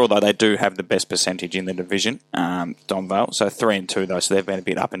even further, although they do have the best percentage in the division, Donvale. So 3-2 though, so they've been a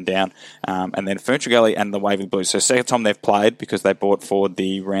bit up and down. And then Ferntree Gully and the Waverley Blues. So second time they've played because they brought forward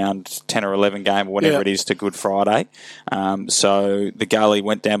the round 10 or 11 game or whatever it is to Good Friday. So the Gully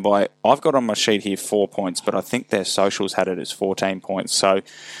went down by, I've got on my sheet here 4 points, but I think their socials had it as 14 points. So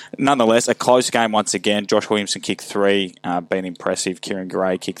nonetheless, a close game once again. Josh Williamson kicked 3, been impressive. Kieran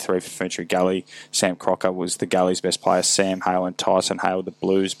Gray kicked 3 for Ferntree Gully. Sam Crocker was the Gully's best player. Sam Hale and Tyson Hale, the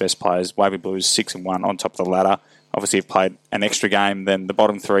Blues' best players. Waverley Blues 6-1 on top of the ladder. Obviously, have played an extra game than the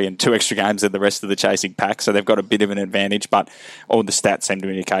bottom 3 and 2 extra games than the rest of the chasing pack, so they've got a bit of an advantage, but all the stats seem to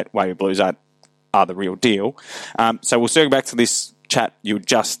indicate Waverley Blues are the real deal. So we'll circle back to this chat you were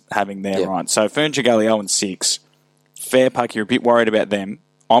just having there, Ryan. So Ferntree Gully 0-6. Fair Park, you're a bit worried about them.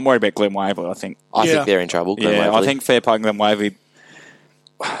 I'm worried about Glen Waverley, I think. I think they're in trouble, Glen Waverley. I think Fair Park and Glen Waverley,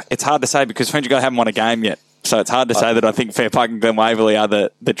 it's hard to say because Ferntree Gully haven't won a game yet. So it's hard to say that I think Fair Park and Glen Waverley are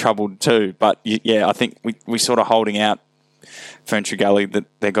the troubled too. But yeah, I think we sort of holding out Ferntree Gully that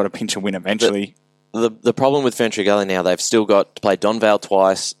they've got to pinch a win eventually. The problem with Ferntree Gully now, they've still got to play Donvale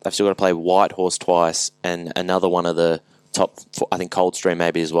twice, they've still got to play Whitehorse twice, and another one of the top, I think Coldstream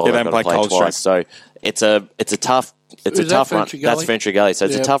maybe as well. Yeah, they've got to play Coldstream twice. So it's a tough run. That's Ferntree Gully. So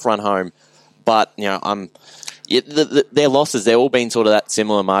it's a tough run home. But their losses, they're all been sort of that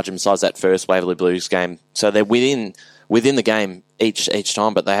similar margin besides that first Waverley Blues game. So they're within the game each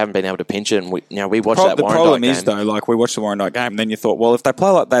time, but they haven't been able to pinch it. And we watched that Warrandyte game. The problem is, though, like we watched the Warrandyte game, and then you thought, well, if they play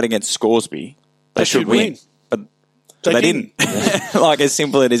like that against Scoresby, they should win. But they didn't. Like, as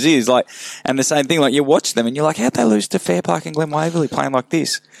simple as it is. Like, and the same thing, like you watch them and you're like, how'd they lose to Fair Park and Glen Waverley playing like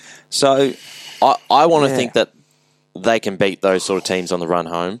this? So I want to think that they can beat those sort of teams on the run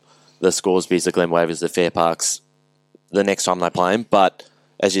home. The Scoresbys, the Glen Wavers, the Fair Parks, the next time they play them. But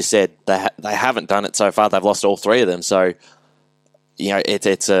as you said, they haven't done it so far. They've lost all 3 of them. So it's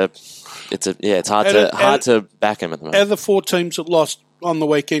hard to back them at the moment. Out of the 4 teams that lost on the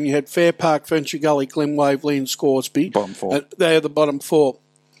weekend, you had Fair Park, Ferntree Gully, Glen Waverley, and Scoresby. Bottom 4. They are the bottom 4.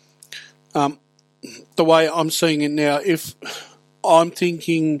 The way I'm seeing it now, if I'm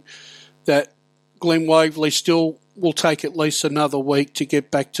thinking that Glen Waverley still will take at least another week to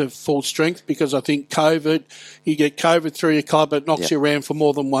get back to full strength because I think you get COVID through your club, it knocks you around for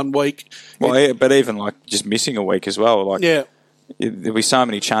more than 1 week. Well, but even like just missing a week as well. Like, there'll be so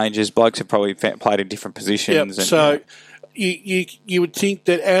many changes. Blokes have probably played in different positions. And, so you would think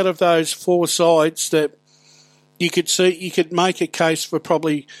that out of those 4 sides that you could make a case for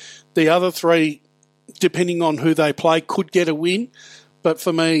probably the other 3, depending on who they play, could get a win. But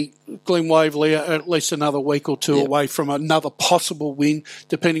for me, Glen Waverley are at least another week or 2 away from another possible win,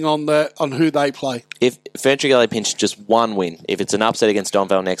 depending on who they play. If Ferntree Gully pinch just 1 win, if it's an upset against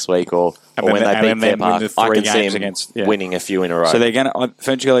Donvale next week or when they beat Fair Park, I can see them winning a few in a row. So they're going to.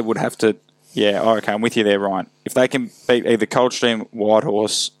 Ferntree Gully would have to. Yeah, okay, I'm with you there, Ryan. If they can beat either Coldstream,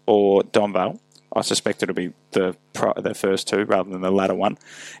 Whitehorse, or Donvale, I suspect it'll be the first 2 rather than the latter one.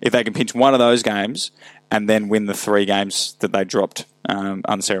 If they can pinch one of those games and then win the 3 games that they dropped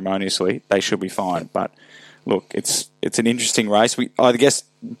unceremoniously, they should be fine. But look, it's an interesting race. I guess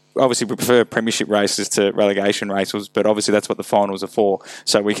obviously we prefer premiership races to relegation races, but obviously that's what the finals are for.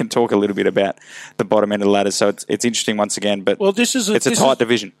 So we can talk a little bit about the bottom end of the ladder. So it's interesting once again. But it's a tight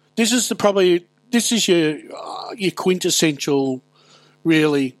division. This is your quintessential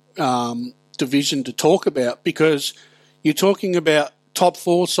really division to talk about because you're talking about top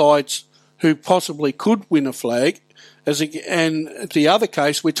 4 sides who possibly could win a flag. And the other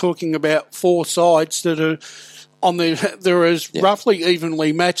case, we're talking about 4 sides that are roughly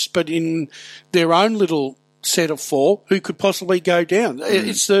evenly matched, but in their own little set of 4 who could possibly go down.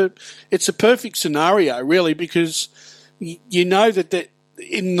 Mm. It's a perfect scenario, really, because you know that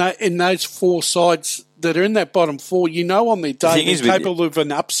in those 4 sides that are in that bottom 4, on their day they're capable of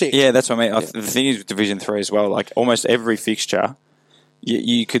an upset. Yeah, that's what I mean. The thing is with Division 3 as well, like almost every fixture,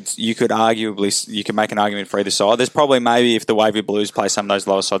 you could make an argument for either side. There's probably maybe if the Waverley Blues play some of those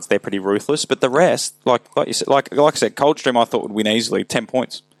lower sides, they're pretty ruthless. But the rest, like you said, like I said, Coldstream I thought would win easily, 10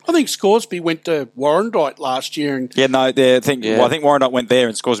 points. I think Scoresby went to Warrandyte last year. And I think Warrandyte went there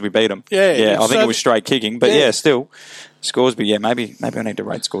and Scoresby beat them. I think it was straight kicking. But still, Scoresby, maybe I need to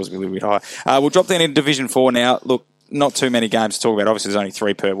rate Scoresby a little bit higher. We'll drop down into Division 4 now. Look, not too many games to talk about. Obviously, there's only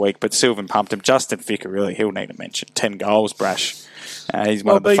 3 per week, but Sylvan pumped him. Justin Ficcarelli, he'll need to mention. 10 goals, Brash. He's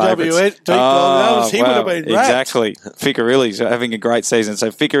one of the favourites. He would have been wrapped. Exactly. Ficcarelli's having a great season. So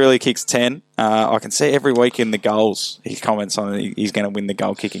Ficcarelli kicks 10. I can see every week in the goals he comments on he's going to win the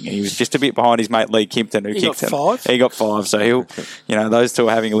goal kicking. And he was just a bit behind his mate Lee Kimpton, who kicked him. He got 5. So he'll, those two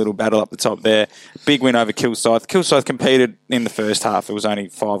are having a little battle up the top there. Big win over Kilsyth. Kilsyth competed in the first half. It was only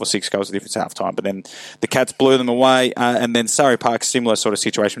 5 or 6 goals of difference half time, but then the Cats blew them away. And then Surrey Park, similar sort of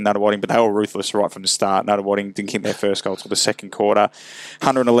situation with Nunawading, but they were ruthless right from the start. Nunawading didn't kick their first goal until the second quarter.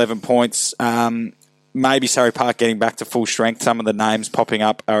 111 points. Maybe Surrey Park getting back to full strength. Some of the names popping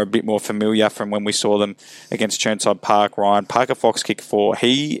up are a bit more familiar from when we saw them against Chirnside Park. Ryan Parker Fox kicked 4.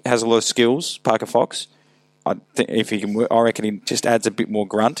 He has a lot of skills, Parker Fox. I reckon he just adds a bit more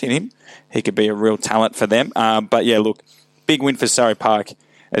grunt in him. He could be a real talent for them. But yeah, look, big win for Surrey Park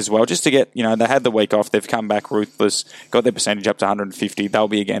as well. Just to get, they had the week off. They've come back ruthless, got their percentage up to 150. They'll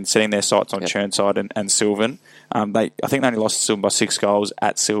be again setting their sights on Chirnside and Sylvan. I think they only lost to Sylvan by 6 goals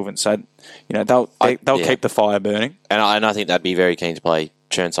at Sylvan. So, they'll keep the fire burning. And I think they'd be very keen to play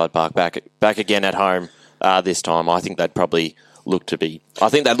Chirnside Park back again at home this time. I think they'd probably look to be. I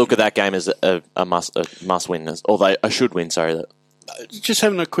think they'd look at that game as a must win, or a should win. Sorry. Just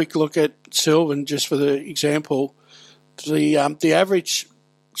having a quick look at Sylvan, just for the example, the average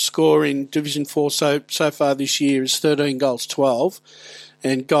score in Division 4 so far this year is 13 goals, 12.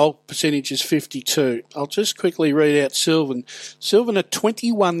 And goal percentage is 52. I'll just quickly read out Sylvan. Sylvan are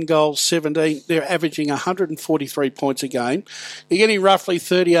 21 goals, 17. They're averaging 143 points a game. They're getting roughly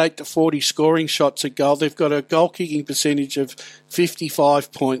 38 to 40 scoring shots a goal. They've got a goal kicking percentage of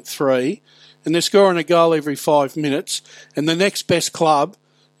 55.3. And they're scoring a goal every 5 minutes. And the next best club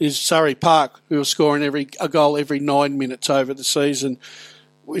is Surrey Park, who are scoring a goal every 9 minutes over the season.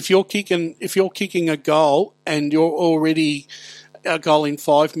 If you're kicking a goal and you're already a goal in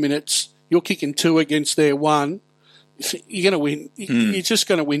 5 minutes, you're kicking 2 against their 1, you're going to win. You're just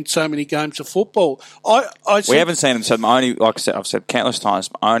going to win so many games of football. We haven't seen them. So like I said, I've said countless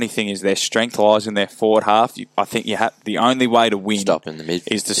times, my only thing is their strength lies in their forward half. I think the only way to win stop in the mid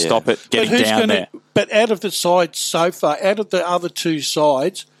is to stop it getting down there. But out of the sides so far, out of the other 2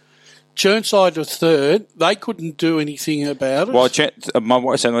 sides, Chirnside was 3rd. They couldn't do anything about it. Well,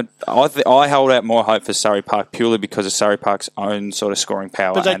 I hold out more hope for Surrey Park purely because of Surrey Park's own sort of scoring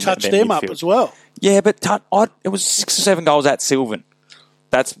power. But they touched them midfield up as well. Yeah, but it was 6 or 7 goals at Sylvan.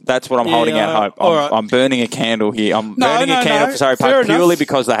 That's what I'm holding out hope. I'm burning a candle here. I'm burning a candle for Surrey Park purely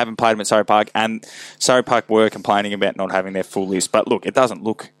because they haven't played them at Surrey Park, and Surrey Park were complaining about not having their full list. But look, it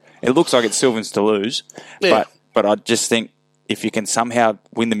looks like it's Sylvan's to lose. Yeah. But I just think if you can somehow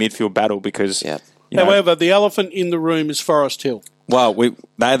win the midfield battle, because however, the elephant in the room is Forest Hill. Well, they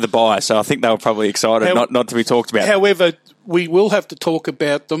had the bye, so I think they were probably excited not to be talked about. However, we will have to talk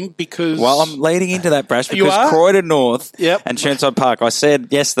about them because... Well, I'm leading into that, Brash, because Croydon North and Chirnside Park, I said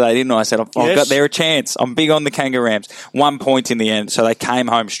yesterday, didn't I? I said, they're a chance. I'm big on the Kangarams. 1 point in the end, so they came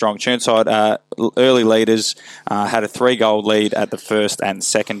home strong. Chirnside, early leaders, had a 3-goal lead at the first and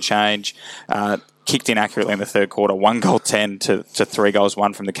second change. Kicked in accurately in the third quarter, 1 goal 10 to 3 goals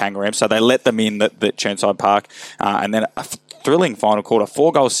 1 from the Kangarams. So they let them in at Chirnside Park. And then a thrilling final quarter,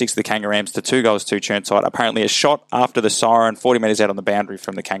 4 goals 6 to the Kangarams to 2 goals 2 Chirnside. Apparently a shot after the siren, 40 metres out on the boundary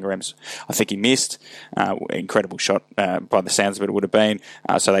from the Kangarams. I think he missed. Incredible shot by the sounds of it would have been.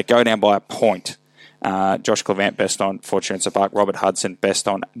 So they go down by a point. Josh Clevant best on for Chirnside Park. Robert Hudson best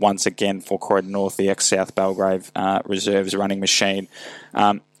on once again for Croydon North, the ex-South Belgrave reserves running machine.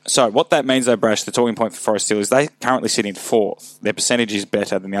 So what that means, though, Brash, the talking point for Forest Hill is they currently sit in 4th. Their percentage is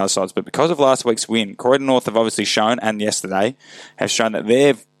better than the other sides, but because of last week's win, Croydon North have obviously shown, and yesterday, have shown that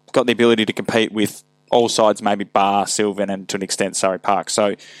they've got the ability to compete with all sides, maybe bar Sylvan and to an extent Surrey Park.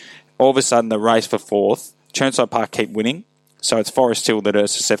 So all of a sudden, the race for 4th, Chirnside Park keep winning, so it's Forest Hill that are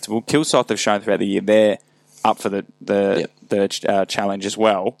susceptible. Kilsyth have shown throughout the year they're up for the challenge as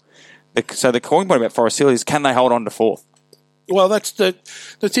well. So the talking point about Forest Hill is, can they hold on to 4th? Well, that's the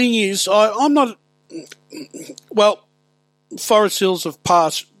thing is, I'm not... Well, Forest Hills have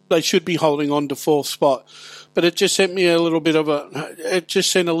passed. They should be holding on to 4th spot. But it just sent me a little bit of it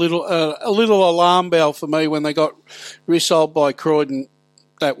just sent a little alarm bell for me when they got resold by Croydon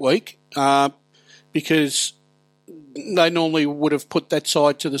that week, because they normally would have put that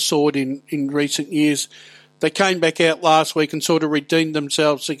side to the sword in recent years. They came back out last week and sort of redeemed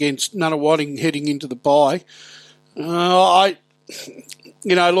themselves against Nunawading heading into the bye. They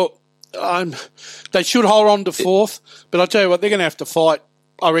should hold on to 4th, but I tell you what, they're going to have to fight,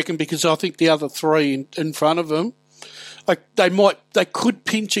 I reckon, because I think the other 3 in front of them, they could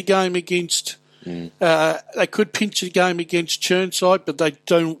pinch a game against They could pinch a game against Chirnside, but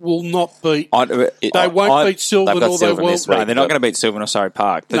they will not beat. They won't beat Sylvan, or they will. No, they're not going to beat Sylvan or Surrey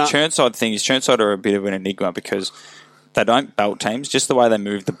Park. The Chirnside thing is Chirnside are a bit of an enigma because they don't belt teams. Just the way they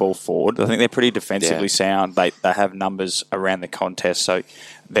move the ball forward, I think they're pretty defensively sound. They have numbers around the contest, so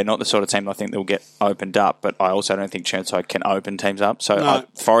they're not the sort of team I think that will get opened up. But I also don't think Chirnside can open teams up. So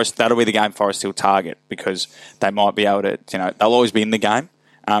Forest, that'll be the game Forest will target because they might be able to. They'll always be in the game.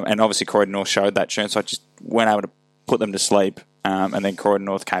 And obviously Croydon North showed that. Chirnside just weren't able to put them to sleep, and then Croydon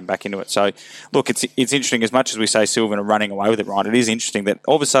North came back into it. So, look, it's interesting. As much as we say Sylvan are running away with it, right? It is interesting that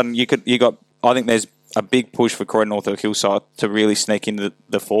all of a sudden I think there's a big push for Croydon North or Hillside to really sneak into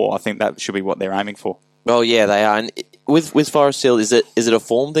the four. I think that should be what they're aiming for. Well, yeah, they are. And with Forest Hill, is it a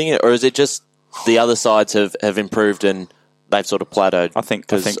form thing, or is it just the other sides have improved and they've sort of plateaued? I think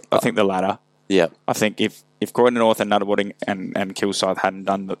the latter. Yeah, I think if Croydon North and Nunawading and Kilsyth hadn't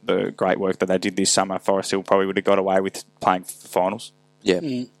done the great work that they did this summer, Forest Hill probably would have got away with playing for finals. Yeah.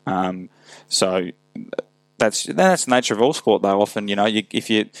 So that's the nature of all sport, though. Often, if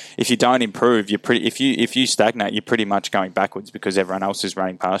you don't improve, if you stagnate, you're pretty much going backwards because everyone else is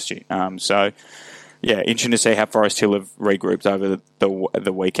running past you. So. Yeah, interesting to see how Forest Hill have regrouped over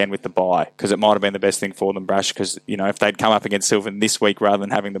the weekend with the bye, because it might have been the best thing for them, Brash, because, if they'd come up against Sylvan this week rather than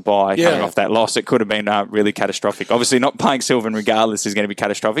having the bye coming off that loss, it could have been really catastrophic. Obviously, not playing Sylvan regardless is going to be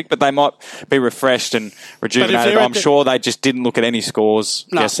catastrophic, but they might be refreshed and rejuvenated. I'm sure they just didn't look at any scores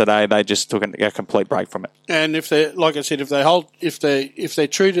yesterday. They just took a complete break from it. And if they're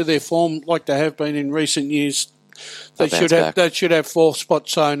true to their form like they have been in recent years, They should have 4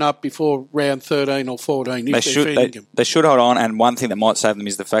 spots sewn up before round 13 or 14. They should hold on, and one thing that might save them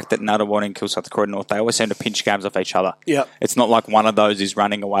is the fact that Nunawading, Kilsyth, Croydon North, they always seem to pinch games off each other. Yeah, it's not like one of those is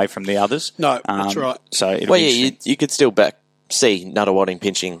running away from the others. No, that's right. So you could still see Nunawading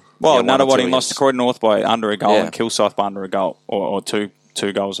pinching. Well, Nunawading lost to Croydon North by under a goal and Kilsyth by under a goal or two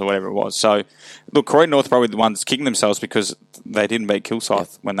goals or whatever it was. So, look, Croydon North probably the ones kicking themselves because they didn't beat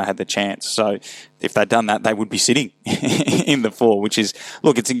Kilsyth when they had the chance. So, if they'd done that, they would be sitting in the 4, which is,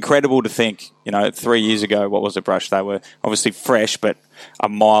 look, it's incredible to think, 3 years ago, what was it, Brush? They were obviously fresh, but a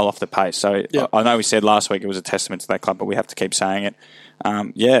mile off the pace. So, I know we said last week it was a testament to that club, but we have to keep saying it.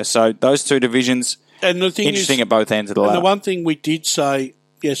 So those two divisions, and the thing interesting is, at both ends of the ladder. And the one thing we did say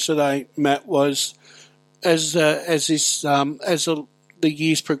yesterday, Matt, was as the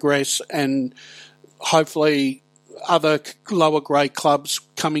years progress and hopefully other lower grade clubs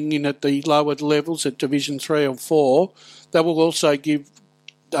coming in at the lower levels at Division 3 or 4, that will also give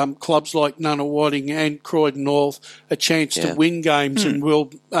clubs like Nunawading and Croydon North a chance to win games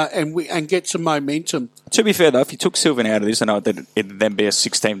and get some momentum. To be fair, though, if you took Sylvan out of this, I know that it'd then be a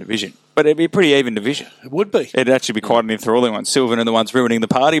 6-team division. But it'd be a pretty even division. It would be. It'd actually be quite an enthralling one. Sylvan are the ones ruining the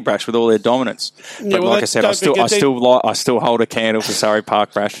party, Brash, with all their dominance. But like I said, I still hold a candle for Surrey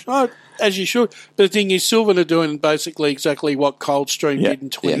Park, Brash. Oh, as you should. But the thing is, Sylvan are doing basically exactly what Coldstream did in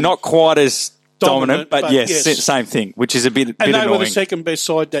 20. Not quite as dominant, but yes, same thing, which is a bit annoying. And they were the second best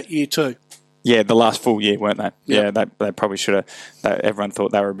side that year too. Yeah, the last full year, weren't they? Yeah, they probably should have. Everyone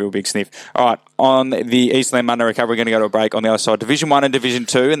thought they were a real big sniff. All right, on the Eastland Monday recovery, we're going to go to a break on the other side. Division 1 and Division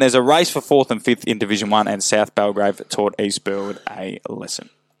 2, and there's a race for 4th and 5th in Division 1, and South Belgrave taught East Burwood a lesson.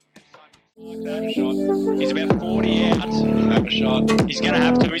 He's about 40 out. Have a shot. He's going to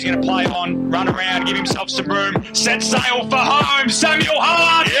have to. He's going to play on, run around, give himself some room, set sail for home. Samuel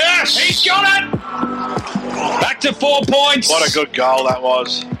Hart. Yes. He's got it. Back to 4 points. What a good goal that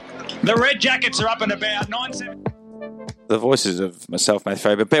was. The Red Jackets are up and about 9-7. The voices of myself,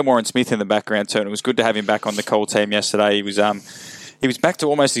 Matthew Faber, Ben Warren Smith in the background too. And it was good to have him back on the call team yesterday. He was back to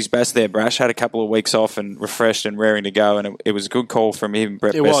almost his best there, Brash. Had a couple of weeks off and refreshed and raring to go, and it was a good call from him,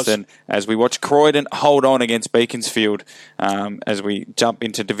 Brett Beston, as we watch Croydon hold on against Beaconsfield as we jump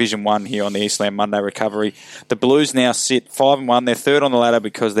into Division 1 here on the Eastland Monday recovery. The Blues now sit 5-1. They're third on the ladder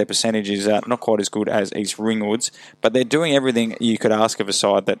because their percentage is not quite as good as East Ringwoods, but they're doing everything you could ask of a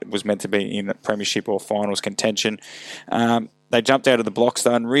side that was meant to be in premiership or finals contention. They jumped out of the blocks,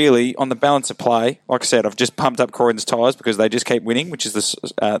 though, and really, on the balance of play, like I said, I've just pumped up Croydon's tyres because they just keep winning, which is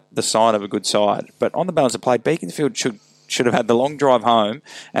the sign of a good side. But on the balance of play, Beaconsfield should have had the long drive home,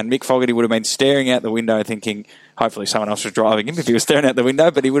 and Mick Fogarty would have been staring out the window thinking, hopefully someone else was driving him if he was staring out the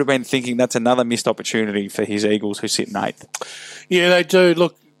window, but he would have been thinking that's another missed opportunity for his Eagles who sit in 8th. Yeah, they do.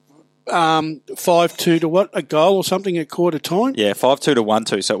 Look, 5-2 to what? A goal or something at quarter time? Yeah, 5-2 to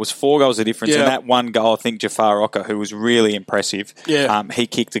 1-2. So it was 4 goals of difference. And that one goal, I think Jafar Ocker, who was really impressive, he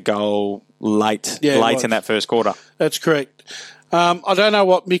kicked a goal late in that first quarter. That's correct. I don't know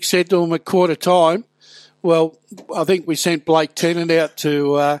what Mick said to him at quarter time. Well, I think we sent Blake Tennant out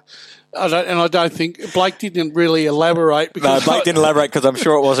to I don't think Blake didn't really elaborate. No, Blake didn't elaborate because I'm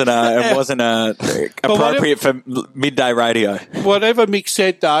sure it wasn't appropriate for midday radio. Whatever Mick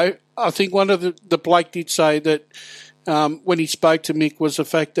said, though, I think one of the Blake did say that when he spoke to Mick was the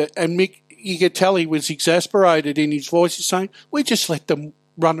fact that, and Mick, you could tell he was exasperated in his voice. He's saying, "We just let them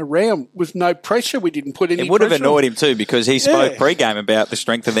run around with no pressure. We didn't put any pressure." It would have annoyed him too because he spoke pre-game about the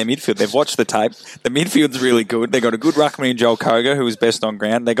strength of their midfield. They've watched the tape. The midfield's really good. They've got a good ruckman in Joel Koga, who was best on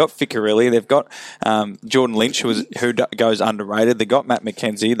ground. They got Ficcarelli. They've got Jordan Lynch, who goes underrated. They got Matt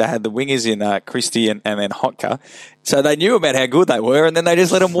McKenzie. They had the wingers in Christie and then Hotka. So they knew about how good they were, and then they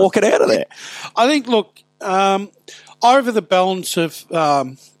just let them walk it out of there. I think, look, over the balance of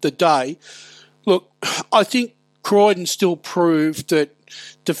the day, look, I think Croydon still proved that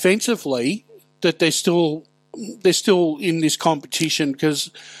defensively that they're still in this competition because,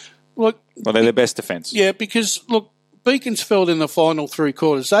 look... Well, they're the best defence. Yeah, because, look, Beaconsfield in the final 3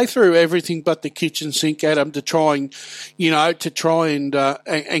 quarters, they threw everything but the kitchen sink at them to try and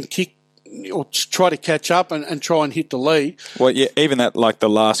kick or try to catch up and try and hit the lead. Well, yeah, even that, like the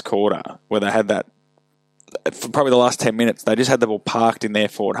last quarter where they had that, for probably the last 10 minutes, they just had the ball parked in their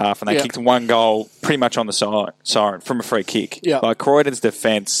forward half and they kicked one goal pretty much on the siren from a free kick. Yeah. Like Croydon's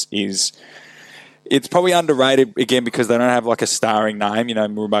defence it's probably underrated again because they don't have like a starring name. You know,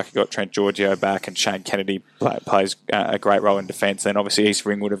 Murubaka got Trent Giorgio back and Shane Kennedy plays a great role in defence. Then obviously East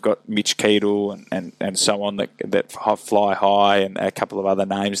Ring would have got Mitch Keedle and so on that fly high and a couple of other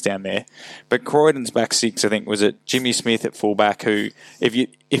names down there. But Croydon's back six, I think, was it Jimmy Smith at fullback who, if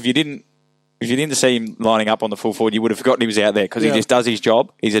you didn't see him lining up on the full forward, you would have forgotten he was out there because he just does his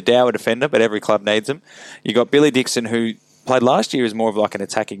job. He's a dour defender, but every club needs him. You got Billy Dixon, who played last year as more of like an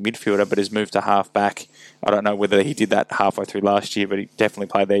attacking midfielder, but has moved to half back. I don't know whether he did that halfway through last year, but he definitely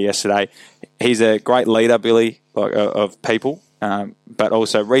played there yesterday. He's a great leader, Billy, of people, but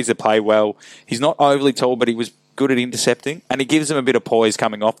also reads the play well. He's not overly tall, but he was good at intercepting, and he gives them a bit of poise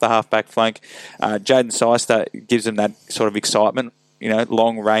coming off the half-back flank. Jaden Seister gives them that sort of excitement. You know,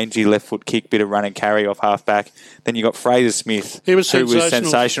 long, rangy left foot kick, bit of run and carry off half-back. Then you got Fraser Smith, who was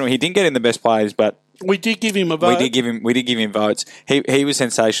sensational. He didn't get in the best players, but we did give him a vote. We did give him votes. He was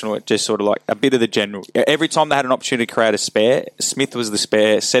sensational at just sort of like a bit of the general. Every time they had an opportunity to create a spare, Smith was the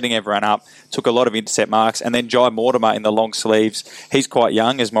spare, setting everyone up, took a lot of intercept marks, and then Jai Mortimer in the long sleeves. He's quite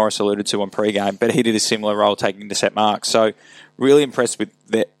young, as Morris alluded to on pre-game, but he did a similar role taking intercept marks. So really impressed with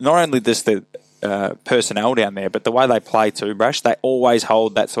not only just the personnel down there, but the way they play too, Brash. They always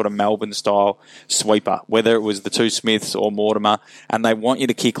hold that sort of Melbourne-style sweeper, whether it was the two Smiths or Mortimer, and they want you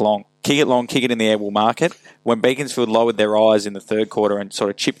to kick long. Kick it long, kick it in the air, we'll mark it. When Beaconsfield lowered their eyes in the third quarter and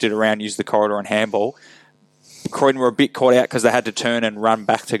sort of chipped it around, used the corridor and handball, Croydon were a bit caught out because they had to turn and run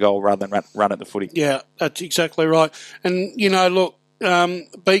back to goal rather than run at the footy. Yeah, that's exactly right. And, look,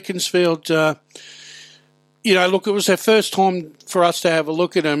 Beaconsfield, look, it was their first time for us to have a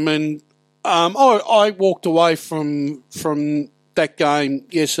look at them, and I walked away from that game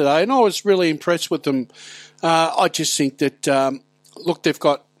yesterday, and I was really impressed with them. I just think that, look, they've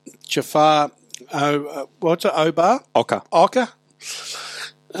got Jafar, Obar? Ocker.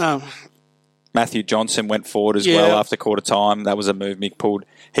 Matthew Johnson went forward as well after quarter time. That was a move Mick pulled.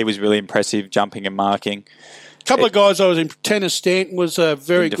 He was really impressive, jumping and marking. A couple of guys I was in. Tanner Stanton was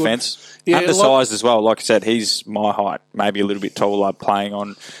very good. Defence. Undersized as well. Like I said, he's my height, maybe a little bit taller, playing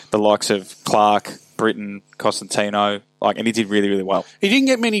on the likes of Clark, Britton, Costantino, and he did really, really well. He didn't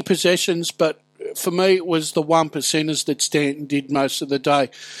get many possessions, but for me, it was the 1%ers that Stanton did most of the day.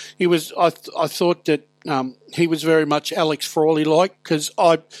 He was. I thought that he was very much Alex Frawley-like because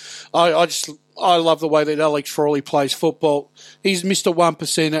I love the way that Alex Frawley plays football. He's Mr.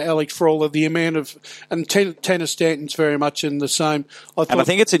 1%er, Alex Frawley. The amount of and Tanner Stanton's very much in the same. I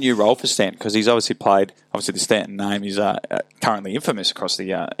think it's a new role for Stanton because he's obviously played. Obviously, the Stanton name is currently infamous across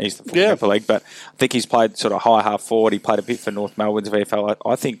the Eastern Football League, but I think he's played sort of high half forward. He played a bit for North Melbourne's VFL.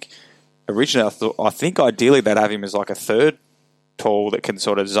 I think. Originally, I think ideally they'd have him as like a third tall that can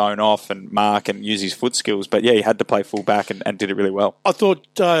sort of zone off and mark and use his foot skills. But yeah, he had to play full back and did it really well. I thought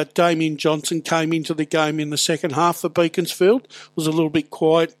Damien Johnson came into the game in the second half for Beaconsfield. Was a little bit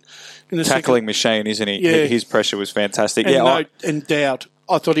quiet in the tackling machine, isn't he? Yeah. His pressure was fantastic. And Dowd.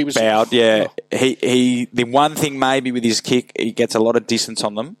 I thought he was Dowd. Yeah, he. The one thing maybe with his kick, he gets a lot of distance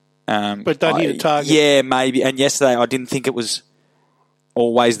on them. But don't hit a target. Yeah, maybe. And yesterday, I didn't think it was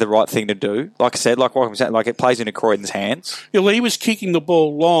always the right thing to do. Like I said, like what I'm saying, it plays into Croydon's hands. Well, he was kicking the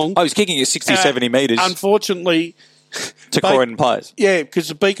ball long. Oh, he was kicking it 60, 70 metres. Unfortunately, to Croydon players. Yeah, because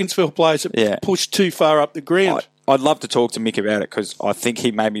the Beaconsfield players have pushed too far up the ground. I'd love to talk to Mick about it because I think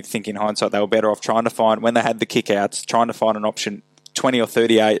he made me think in hindsight they were better off trying to find, when they had the kick-outs, trying to find an option 20 or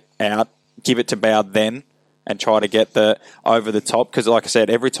 38 out, give it to Bowd then, and try to get the over the top. Because, like I said,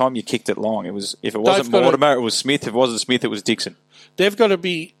 every time you kicked it long, it was if it wasn't Mortimer, it was Smith. If it wasn't Smith, it was Dixon. They've got to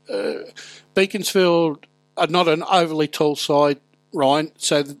be Beaconsfield are not an overly tall side, Ryan.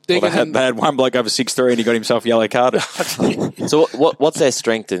 So they had one bloke over 6'3" and he got himself yellow carded. So what's their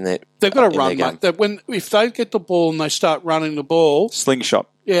strength in that? They've got to run, mate. If they get the ball and they start running the ball, slingshot.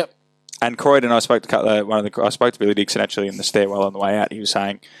 Yeah. And Croydon, I spoke to Billy Dixon actually in the stairwell on the way out. He was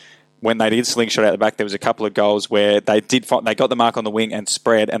saying when they did slingshot out the back, there was a couple of goals where they got the mark on the wing and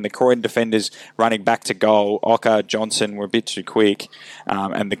spread, and the Croydon defenders running back to goal, Ocker, Johnson were a bit too quick,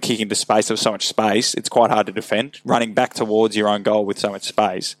 and the kick into space, there was so much space, it's quite hard to defend, running back towards your own goal with so much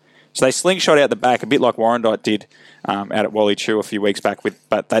space. So they slingshot out the back, a bit like Warrandyte did out at Wally Chew a few weeks back,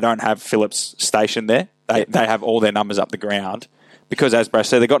 but they don't have Phillips stationed there. They have all their numbers up the ground, because as Brash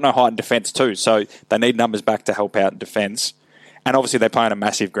said, they've got no height in defence too, so they need numbers back to help out in defence. And obviously they play on a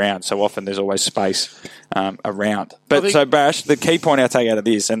massive ground, so often there's always space around. But so, Brash, the key point I take out of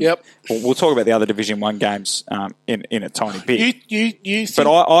this, and we'll talk about the other Division 1 games in a tiny bit. You think,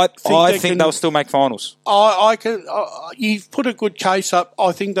 but I think they'll still make finals. You've put a good case up.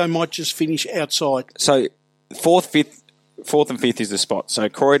 I think they might just finish outside. So fourth and fifth is the spot. So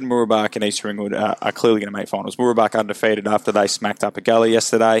Croydon, Mooroolbark and East Ringwood are clearly going to make finals. Mooroolbark undefeated after they smacked up a gully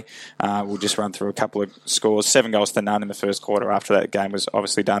yesterday. We'll just run through a couple of scores. 7 goals to none in the first quarter after that game was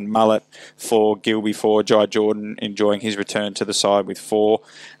obviously done. Mullet 4, Gilby 4, Jai Jordan enjoying his return to the side with 4.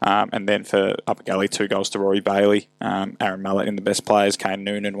 And then for Upper Gully, 2 goals to Rory Bailey. Aaron Mullet in the best players. Kane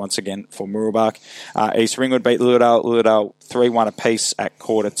Noonan once again for Mooroolbark. East Ringwood beat Lilydale. Lilydale 3-1 apiece at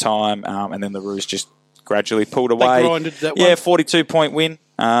quarter time. And then the Roos just gradually pulled away. They grinded that one. 42-point win.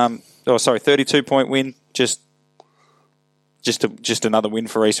 32-point win. Just another win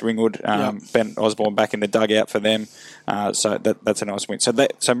for East Ringwood. Ben Osborne back in the dugout for them. So that's a nice win. So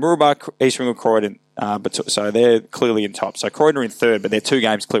Mooroolbark, East Ringwood, Croydon. So they're clearly in top. So Croydon are in third, but they're 2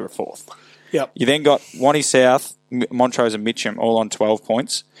 games clear of fourth. Yep. You then got Wanty South, Montrose and Mitcham all on 12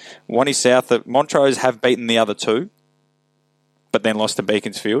 points. Wanty South, Montrose have beaten the other 2, but then lost to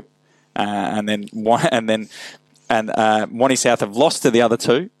Beaconsfield. And Wanty South have lost to the other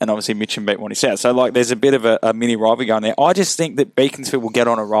 2, and obviously Mitcham beat Wanty South. So there's a bit of a mini rivalry going there. I just think that Beaconsfield will get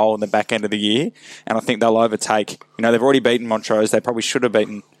on a roll in the back end of the year, and I think they'll overtake. They've already beaten Montrose. They probably should have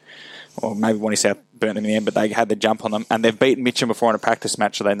beaten, or maybe Wanty South burnt them in the end, but they had the jump on them, and they've beaten Mitcham before in a practice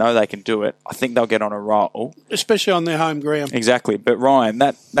match, so they know they can do it. I think they'll get on a roll, especially on their home ground. Exactly. But Ryan,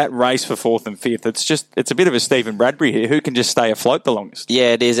 that race for 4th and 5th, it's a bit of a Stephen Bradbury here. Who can just stay afloat the longest?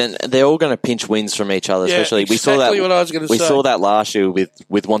 Yeah, it is, and they're all going to pinch wins from each other. Especially we saw that. What I was going to say. We saw that last year with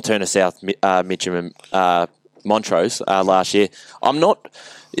Wantirna South, Mitcham, and Montrose last year. I'm not.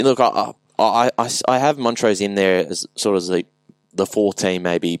 Look, I have Montrose in there as sort of the 4th team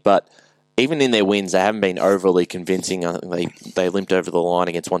maybe, but even in their wins, they haven't been overly convincing. I think they limped over the line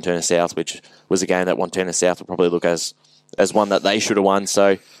against Wantirna South, which was a game that Wantirna South would probably look as one that they should have won.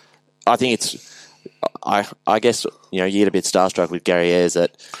 So I think it's, I guess, you get a bit starstruck with Gary Ayres I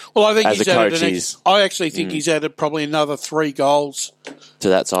think as a coach, I actually think he's added probably another 3 goals to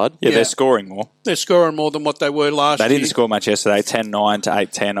that side. Yeah, they're scoring more. They're scoring more than what they were last year. They didn't score much yesterday. 10-9 to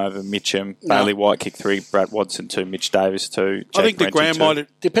 8-10 over Mitcham. No. Bailey White kicked 3, Brad Watson 2, Mitch Davis 2. I think the ground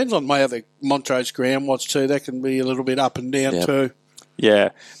depends on where the Montrose ground was too. That can be a little bit up and down too. Yeah,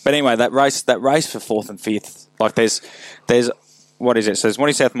 but anyway, that race for 4th and 5th, there's what is it? So there's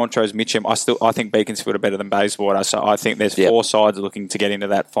Wanty South, Montrose, Mitcham. I think Beaconsfield are better than Bayswater, so I think there's 4 sides looking to get into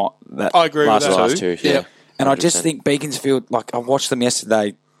that I agree with that. Last 2. Yeah. And 100%. I just think Beaconsfield, I watched them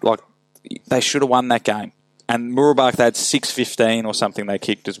yesterday, they should have won that game. And Mooroolbark, they had 6-15 or something they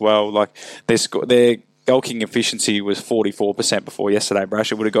kicked as well. Their goal kicking efficiency was 44% before yesterday,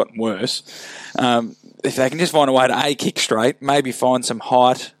 Brash. It would have gotten worse. If they can just find a way to kick straight, maybe find some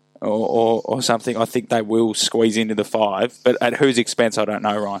height or something, I think they will squeeze into the 5. But at whose expense, I don't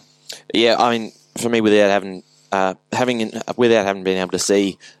know, Ryan. Yeah, I mean, for me, without having been able to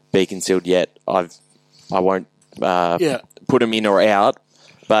see Beaconsfield yet, I won't put them in or out.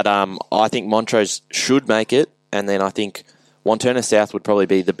 But I think Montrose should make it, and then I think Wantirna South would probably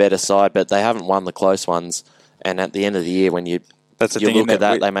be the better side, but they haven't won the close ones. And at the end of the year, when you look at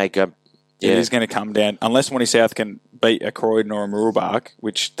that, they may go. Yeah. It is going to come down, unless Wanty South can beat a Croydon or a Mooroolbark,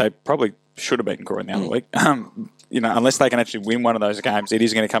 which they probably should have beaten Croydon the other week. Unless they can actually win one of those games, it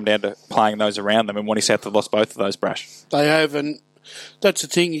is going to come down to playing those around them. And Wanty South have lost both of those, Brash. They have, and that's the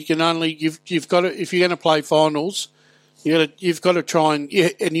thing. You can only you've got to, if you're going to play finals, you've got to try and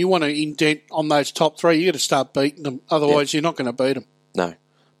you want to indent on those top 3. You got to start beating them. Otherwise, you're not going to beat them. No.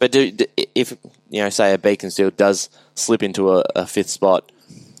 But if say a Beaconsfield does slip into a fifth spot,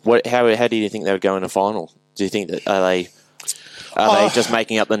 how do you think they would go in a final? Do you think that are they just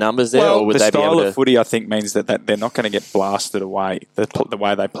making up the numbers there, or would they be able to? The style of footy, I think, means that they're not going to get blasted away the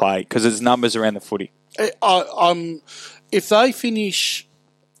way they play because there's numbers around the footy. If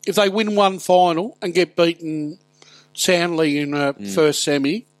they win one final and get beaten soundly in a first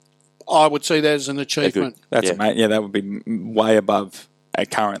semi, I would see that as an achievement. That would be way above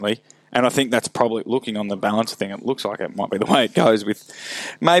currently. And I think that's probably, looking on the balance thing, it looks like it might be the way it goes with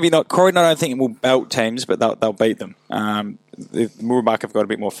maybe not Croydon. I don't think it will belt teams, but they'll beat them. Mooroolbark have got a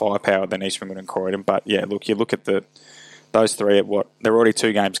bit more firepower than East Ringwood and Croydon. But, yeah, look, you look at those three at they're already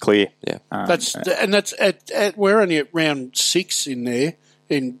 2 games clear. Yeah, that's we're only at round 6 in there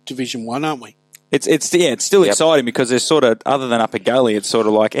in Division 1, aren't we? It's still exciting because there's sort of, other than Upper Gully, it's sort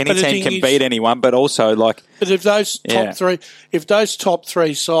of like any team can beat anyone, but also like. But if those top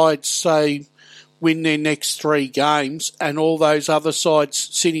three sides say win their next 3 games, and all those other sides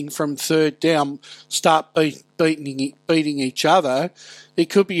sitting from third down start beating each other, there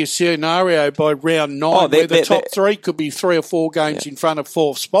could be a scenario by round 9 where the top 3 could be 3 or 4 games in front of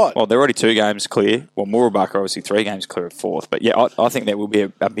 4th spot. Well, they're already 2 games clear. Well, Mooroolbark are obviously 3 games clear of 4th. But yeah, I think there will be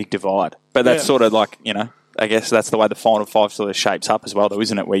a big divide. But that's sort of like, I guess that's the way the final 5 sort of shapes up as well, though,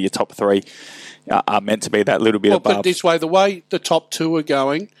 isn't it? Where your top 3 are meant to be that little bit above. Put it this way, the way the top 2 are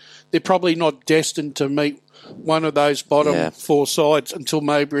going, they're probably not destined to meet one of those bottom 4 sides until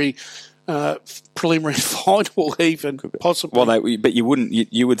maybe preliminary final, even possibly. Well, but you wouldn't.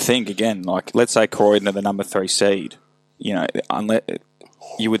 You would think again, like let's say Croydon are the number 3 seed. Unless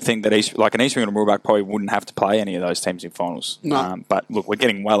you would think that East Ringwood and Mooroolbark probably wouldn't have to play any of those teams in finals. No. But look, we're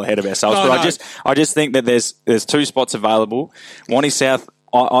getting well ahead of ourselves. I just think that there's 2 spots available. Wanty South.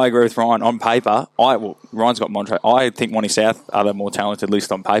 I agree with Ryan on paper. Ryan's got Montrose. I think Wanty South are the more talented list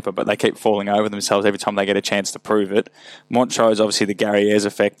on paper, but they keep falling over themselves every time they get a chance to prove it. Montrose, obviously, the Gary Ayres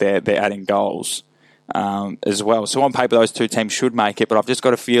effect. They're adding goals as well. So on paper, those 2 teams should make it. But I've just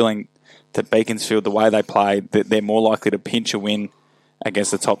got a feeling that Beaconsfield, the way they play, that they're more likely to pinch a win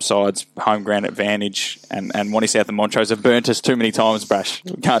against the top sides, home ground advantage, and Wanty South and Montrose have burnt us too many times, Brash.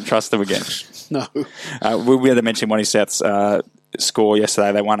 We can't trust them again. No. We had to mention Wanty South's score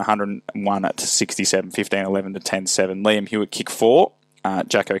yesterday. They won 101 to 67, 15-11 to 10-7. Liam Hewitt kick 4.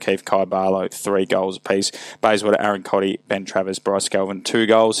 Jack O'Keefe, Kai Barlow, 3 goals apiece. Bayswater, Aaron Cotty, Ben Travers, Bryce Galvin, 2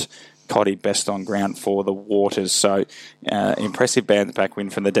 goals. Cotty best on ground for the Waters. So impressive bounce back win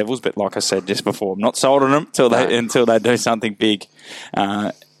from the Devils. But like I said just before, I'm not sold on them until they do something big.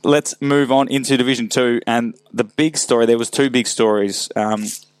 Let's move on into Division 2. And the big story, there was 2 big stories.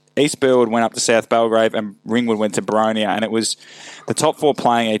 East Burwood went up to South Belgrave and Ringwood went to Baronia, and it was the top 4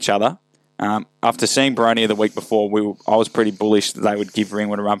 playing each other. After seeing Baronia the week before, I was pretty bullish that they would give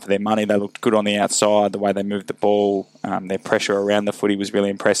Ringwood a run for their money. They looked good on the outside, the way they moved the ball, their pressure around the footy was really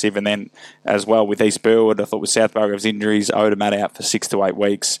impressive. And then as well with East Burwood, I thought with South Belgrave's injuries, Odermatt out for 6 to 8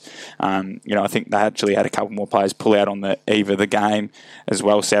 weeks. I think they actually had a couple more players pull out on the eve of the game as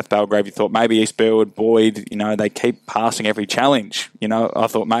well. South Belgrave, you thought maybe East Burwood, Boyd, they keep passing every challenge. I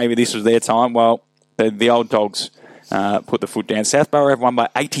thought maybe this was their time. Well, the old dogs put the foot down. South Belgrave won by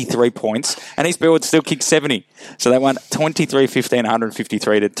 83 points, and East Burwood still kicked 70. So they won 23-15,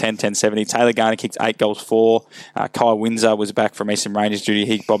 153 to 10, 70. Taylor Garner kicked 8 goals, 4. Kai Windsor was back from Eastern Rangers duty.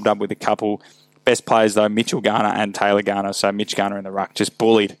 He bobbed up with a couple. Best players, though, Mitchell Garner and Taylor Garner. So Mitch Garner in the ruck just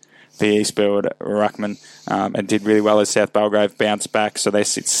bullied the East Burwood ruckman and did really well as South Belgrave bounced back. So they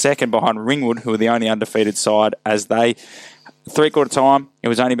sit second behind Ringwood, who are the only undefeated side, as they... 3/4 time, it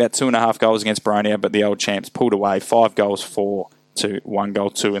was only about 2.5 goals against Baronia, but the old champs pulled away 5 goals, 4 to 1 goal,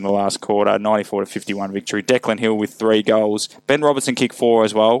 2 in the last quarter, 94 to 51 victory. Declan Hill with 3 goals. Ben Robertson kicked 4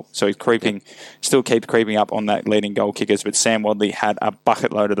 as well, so he's still keeps creeping up on that leading goal kickers, but Sam Wadley had a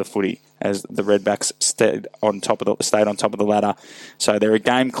bucket load of the footy as the Redbacks stayed on top of the ladder. So they're a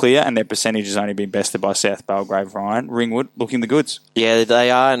game clear, and their percentage has only been bested by South Belgrave. Ryan, Ringwood looking the goods. Yeah, they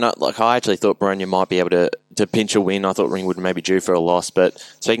are. And I actually thought Baronia might be able to pinch a win. I thought Ringwood may be due for a loss, but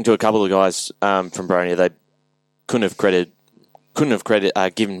speaking to a couple of guys from Baronia, they couldn't have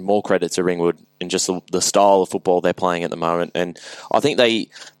given more credit to Ringwood in just the style of football they're playing at the moment. And I think they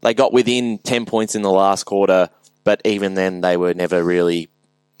got within 10 points in the last quarter, but even then they were never really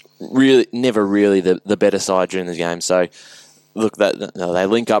the better side during the game. So look, they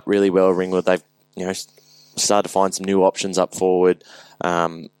link up really well. Ringwood, they've started to find some new options up forward.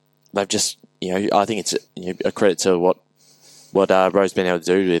 They've just I think it's a credit to what Rose's been able to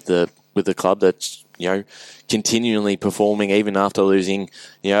do with with the club that's continually performing even after losing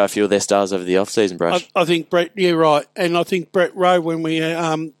a few of their stars over the off-season, Brush. I think Brett, you're right, and I think Brett Rowe, when we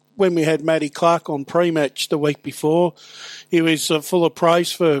had Matty Clark on pre-match the week before, he was full of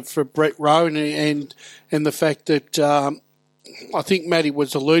praise for Brett Rowe and the fact that I think Matty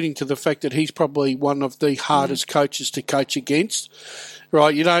was alluding to the fact that he's probably one of the hardest coaches to coach against.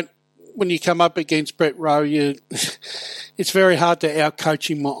 Right, when you come up against Brett Rowe, it's very hard to out-coach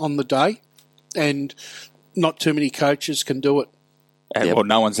him on the day, and not too many coaches can do it. Well,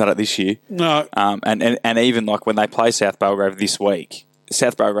 no one's done it this year. No. And even like when they play South Belgrave this week,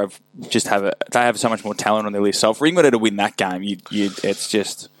 South Belgrave just they have so much more talent on their list. So if Ringwood are to win that game, it's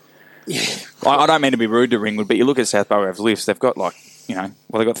just... Yeah. I don't mean to be rude to Ringwood, but you look at South Belgrave's list, they've got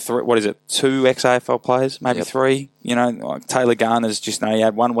they've got two ex-AFL players, maybe three. Like Taylor Garner's he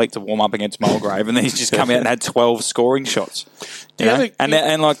had 1 week to warm up against Mulgrave, and then he's just come out and had 12 scoring shots.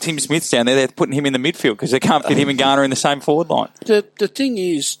 And like Tim Smith's down there, they're putting him in the midfield because they can't fit him and Garner in the same forward line. The thing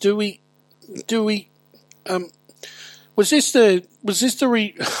is, was this the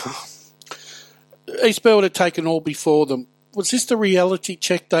East Bell had taken all before them? Was this the reality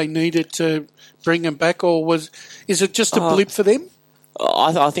check they needed to bring them back, or is it just a blip for them?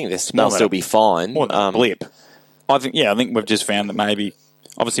 I think they'll still be fine. More than a blip. I think we've just found that maybe,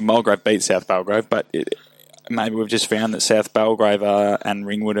 obviously Mulgrave beat South Belgrave, but maybe we've just found that South Belgrave and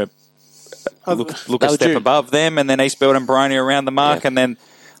Ringwood look a step above them, and then East Bell and Baroni are around the mark, and then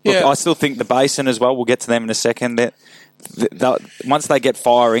I still think the Basin as well. We'll get to them in a second. Once they get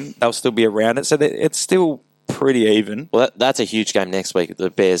firing, they'll still be around it. So it's still pretty even. Well, that's a huge game next week. The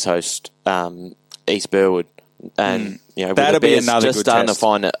Bears host East Burwood, and that'll be another just good starting test. to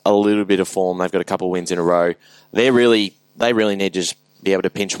find a little bit of form. They've got a couple of wins in a row. They really need to just be able to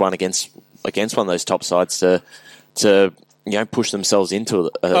pinch one against one of those top sides to push themselves into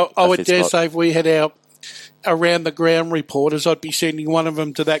I would dare spot. say if we had our around the ground reporters, I'd be sending one of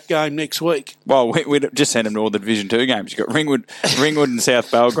them to that game next week. Well, we'd just send them to all the Division 2 games. You've got Ringwood and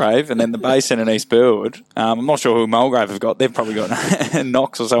South Belgrave, and then the Basin and East Burwood. I'm not sure who Mulgrave have got. They've probably got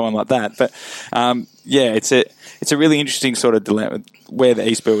Knox or someone like that. But, it's a really interesting sort of dilemma where the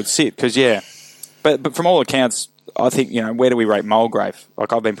East Burwood sit. Because, but from all accounts, I think, where do we rate Mulgrave?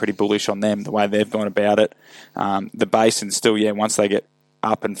 Like, I've been pretty bullish on them, the way they've gone about it. The Basin still, once they get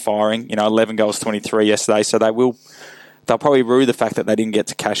up and firing, 11 goals, 23 yesterday, so they'll probably rue the fact that they didn't get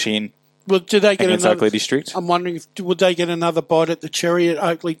to cash in. Well, do they get against another? Oakley District? I'm wondering would they get another bite at the cherry at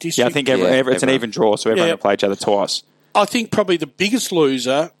Oakley District? Yeah, I think it's an even draw, so everyone will play each other twice. I think probably the biggest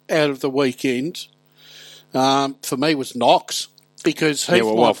loser out of the weekend for me was Knox. Because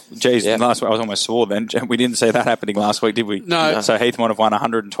Heathmont... last week I was almost swore then. We didn't see that happening last week, did we? No. So Heathmont have won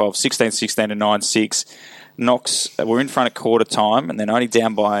 112, 16-16 and 9-6. Knox were in front at quarter time and then only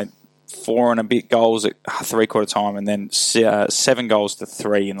down by 4 and a bit goals at three-quarter time, and then 7 goals to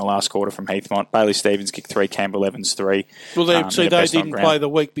 3 in the last quarter from Heathmont. Bailey Stevens kicked 3, Campbell Evans 3. Well, they didn't play the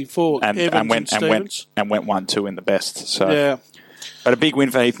week before. And went 1-2 in the best. So. But a big win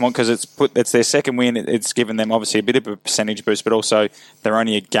for Heathmont because it's their second win. It's given them obviously a bit of a percentage boost, but also they're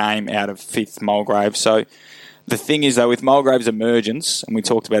only a game out of 5th Mulgrave. So the thing is, though, with Mulgrave's emergence, and we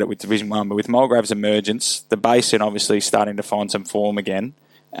talked about it with Division 1, but with Mulgrave's emergence, the Basin obviously starting to find some form again.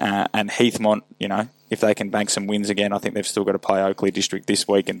 And Heathmont, if they can bank some wins again, I think they've still got to play Oakley District this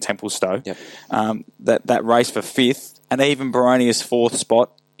week and Templestowe. Yep. That race for 5th, and even Baronia's 4th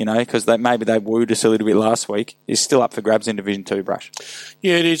spot, because maybe they wooed us a little bit last week, is still up for grabs in Division 2, Brush.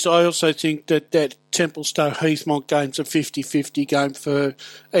 Yeah, it is. I also think that Templestowe-Heathmont game's a 50-50 game for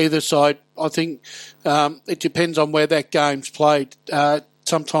either side. I think it depends on where that game's played.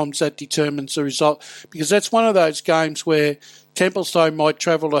 Sometimes that determines the result, because that's one of those games where Templestowe might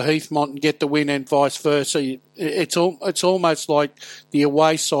travel to Heathmont and get the win and vice versa. It's almost like the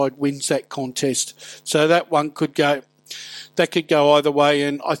away side wins that contest. So that one could go... That could go either way,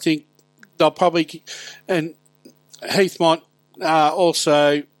 and I think they'll probably... And Heathmont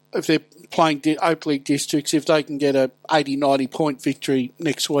also, if they're playing Oakley Districts, if they can get a 80-90 point victory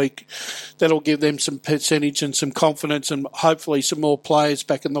next week, that'll give them some percentage and some confidence and hopefully some more players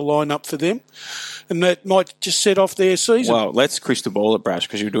back in the lineup for them. And that might just set off their season. Well, let's crystal ball it, Brash,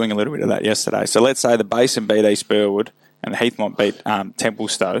 because you were doing a little bit of that yesterday. So let's say the Basin beat East Burwood and the Heathmont beat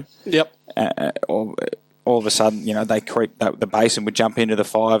Templestowe. Yep. All of a sudden, they creep. The Basin would jump into the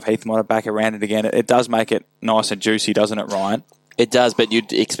 5. Heathmont are back around it again. It does make it nice and juicy, doesn't it, Ryan? It does, but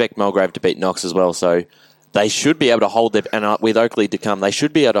you'd expect Mulgrave to beat Knox as well. So they should be able to hold their... And with Oakley to come, they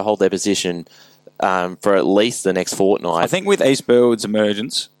should be able to hold their position for at least the next fortnight. I think with East Burwood's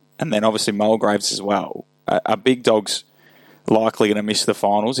emergence, and then obviously Mulgrave's as well, are big dogs... likely going to miss the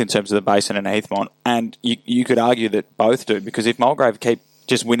finals in terms of the Basin and Heathmont. And you could argue that both do, because if Mulgrave keep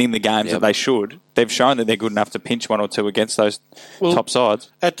just winning the games that they should, they've shown that they're good enough to pinch one or two against those top sides.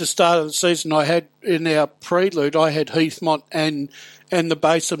 At the start of the season, I had in our prelude, I had Heathmont and the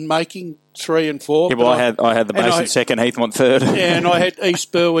Basin making 3 and 4. Yeah, well, I had the Basin second, Heathmont third. Yeah, and I had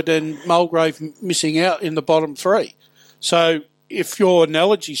East Burwood and Mulgrave missing out in the bottom 3. So if your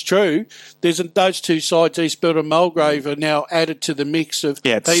analogy's true, there's those two sides, East Burwood and Mulgrave, are now added to the mix of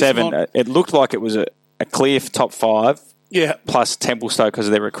it's Heathmont. 7. It looked like it was a clear top 5. Yeah. Plus Templestowe because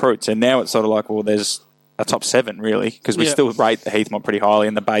of their recruits. And now it's sort of like, well, there's a top 7, really, because we still rate the Heathmont pretty highly.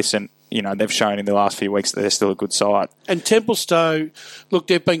 In the Basin, they've shown in the last few weeks that they're still a good side. And Templestowe, look,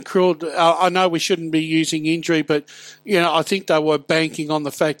 they've been cruel. I know we shouldn't be using injury, but, I think they were banking on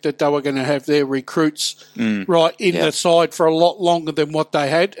the fact that they were going to have their recruits right in the side for a lot longer than what they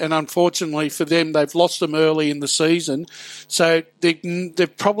had. And unfortunately for them, they've lost them early in the season. So they've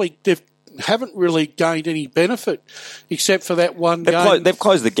haven't really gained any benefit except for that one game. They've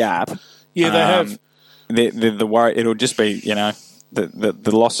closed the gap. Yeah, they have. The worry, it'll just be,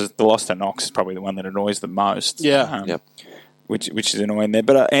 the loss to Knox is probably the one that annoys the most. Yeah. Which is annoying there.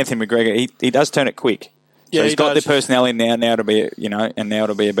 But Anthony McGregor, he does turn it quick. So he's got the personnel in now to be, and now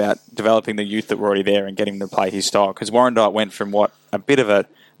it'll be about developing the youth that were already there and getting them to play his style. Because Warrandyte went from a bit of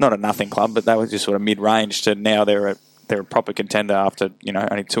not a nothing club, but they were just sort of mid-range to now they're a proper contender after,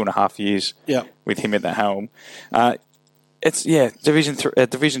 only 2.5 years with him at the helm. Division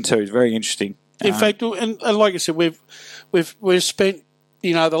 2 is very interesting. In fact, and like I said, we've spent,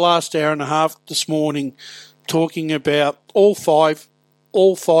 the last hour and a half this morning talking about all five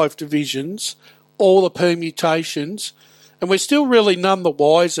divisions, all the permutations, and we're still really none the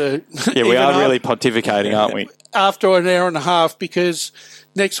wiser. Yeah, we are really pontificating, aren't we? After an hour and a half, because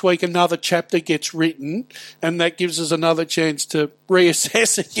next week another chapter gets written, and that gives us another chance to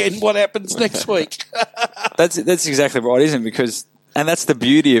reassess again what happens next week. That's exactly right, isn't it? And that's the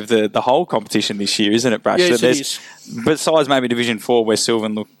beauty of the whole competition this year, isn't it, Brash? Yes, it is. Besides maybe Division 4 where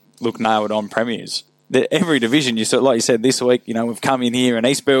Sylvan look nailed on premiers, every division, like you said this week, we've come in here and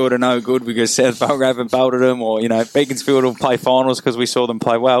East Burwood are no good because South Belgrave have belted them, or, Beaconsfield will play finals because we saw them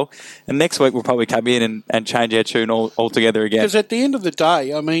play well. And next week we'll probably come in and change our tune altogether again. Because at the end of the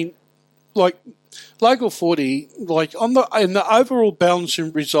day, local footy, in the overall balance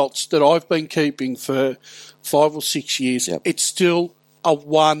and results that I've been keeping for 5 or 6 years, it's still a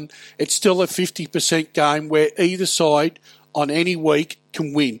 50% game where either side on any week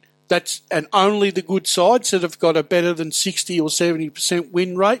can win. And only the good sides that have got a better than 60 or 70%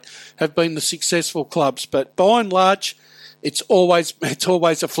 win rate have been the successful clubs. But by and large, it's always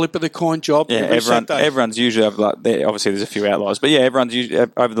a flip of the coin job. Yeah, everyone's usually obviously there's a few outliers, but everyone's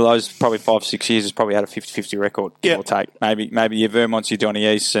usually over the last probably 5-6 years has probably had a 50-50 record, give or take. Maybe your Vermonts, your Donny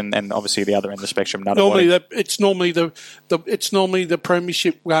East, and obviously the other end of the spectrum. It's normally the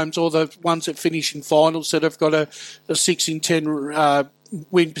premiership games or the ones that finish in finals that have got a 6 in 10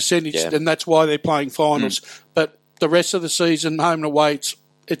 win percentage, and that's why they're playing finals. But the rest of the season, home and away,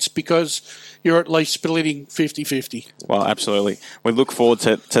 it's because you're at least splitting 50-50. Well, absolutely. We look forward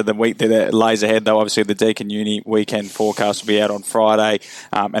to the week that lays ahead, though. Obviously, the Deakin Uni weekend forecast will be out on Friday,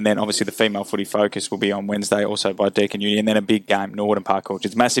 and then obviously the female footy focus will be on Wednesday, also by Deakin Uni, and then a big game, Norwood Park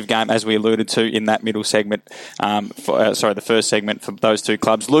Orchards. Massive game, as we alluded to in that middle segment, the first segment for those two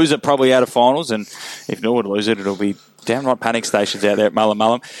clubs. Loser probably out of finals, and if Norwood lose it, it'll be downright panic stations out there at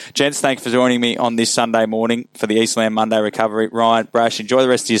Mullam. Gents, thanks for joining me on this Sunday morning for the Eastland Monday Recovery. Ryan, Brash, enjoy the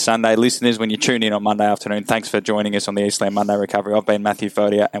rest of your Sunday. Listeners, when you tune in on Monday afternoon, thanks for joining us on the Eastland Monday Recovery. I've been Matthew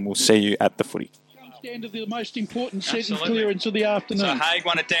Fodia, and we'll see you at the footy. Down to the most important set and clearance of the afternoon. So Haig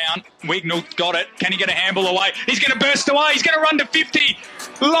won it down. Wignall got it. Can he get a handball away? He's going to burst away. He's going to run to 50.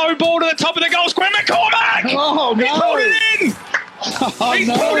 Low ball to the top of the goal square. McCormack! Oh, no. He put it in! He's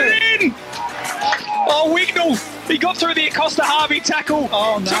put it in! Oh, Wignall! He got through the Acosta Harvey tackle.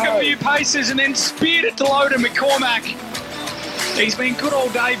 Oh, no. Took a few paces and then speared it to low to McCormack. He's been good all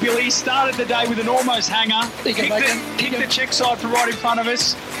day, Billy. He started the day with an almost hanger. Kicked the check side for right in front of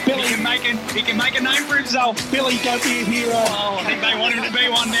us. Billy he can make a name for himself. Billy, don't be a hero. Oh, I think they want him to be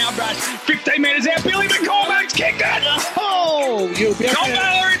one now, Brad. 15 metres out. Billy McCormack's kicked it. Oh, you'll be John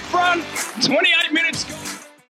Baylor in front. 28 minutes.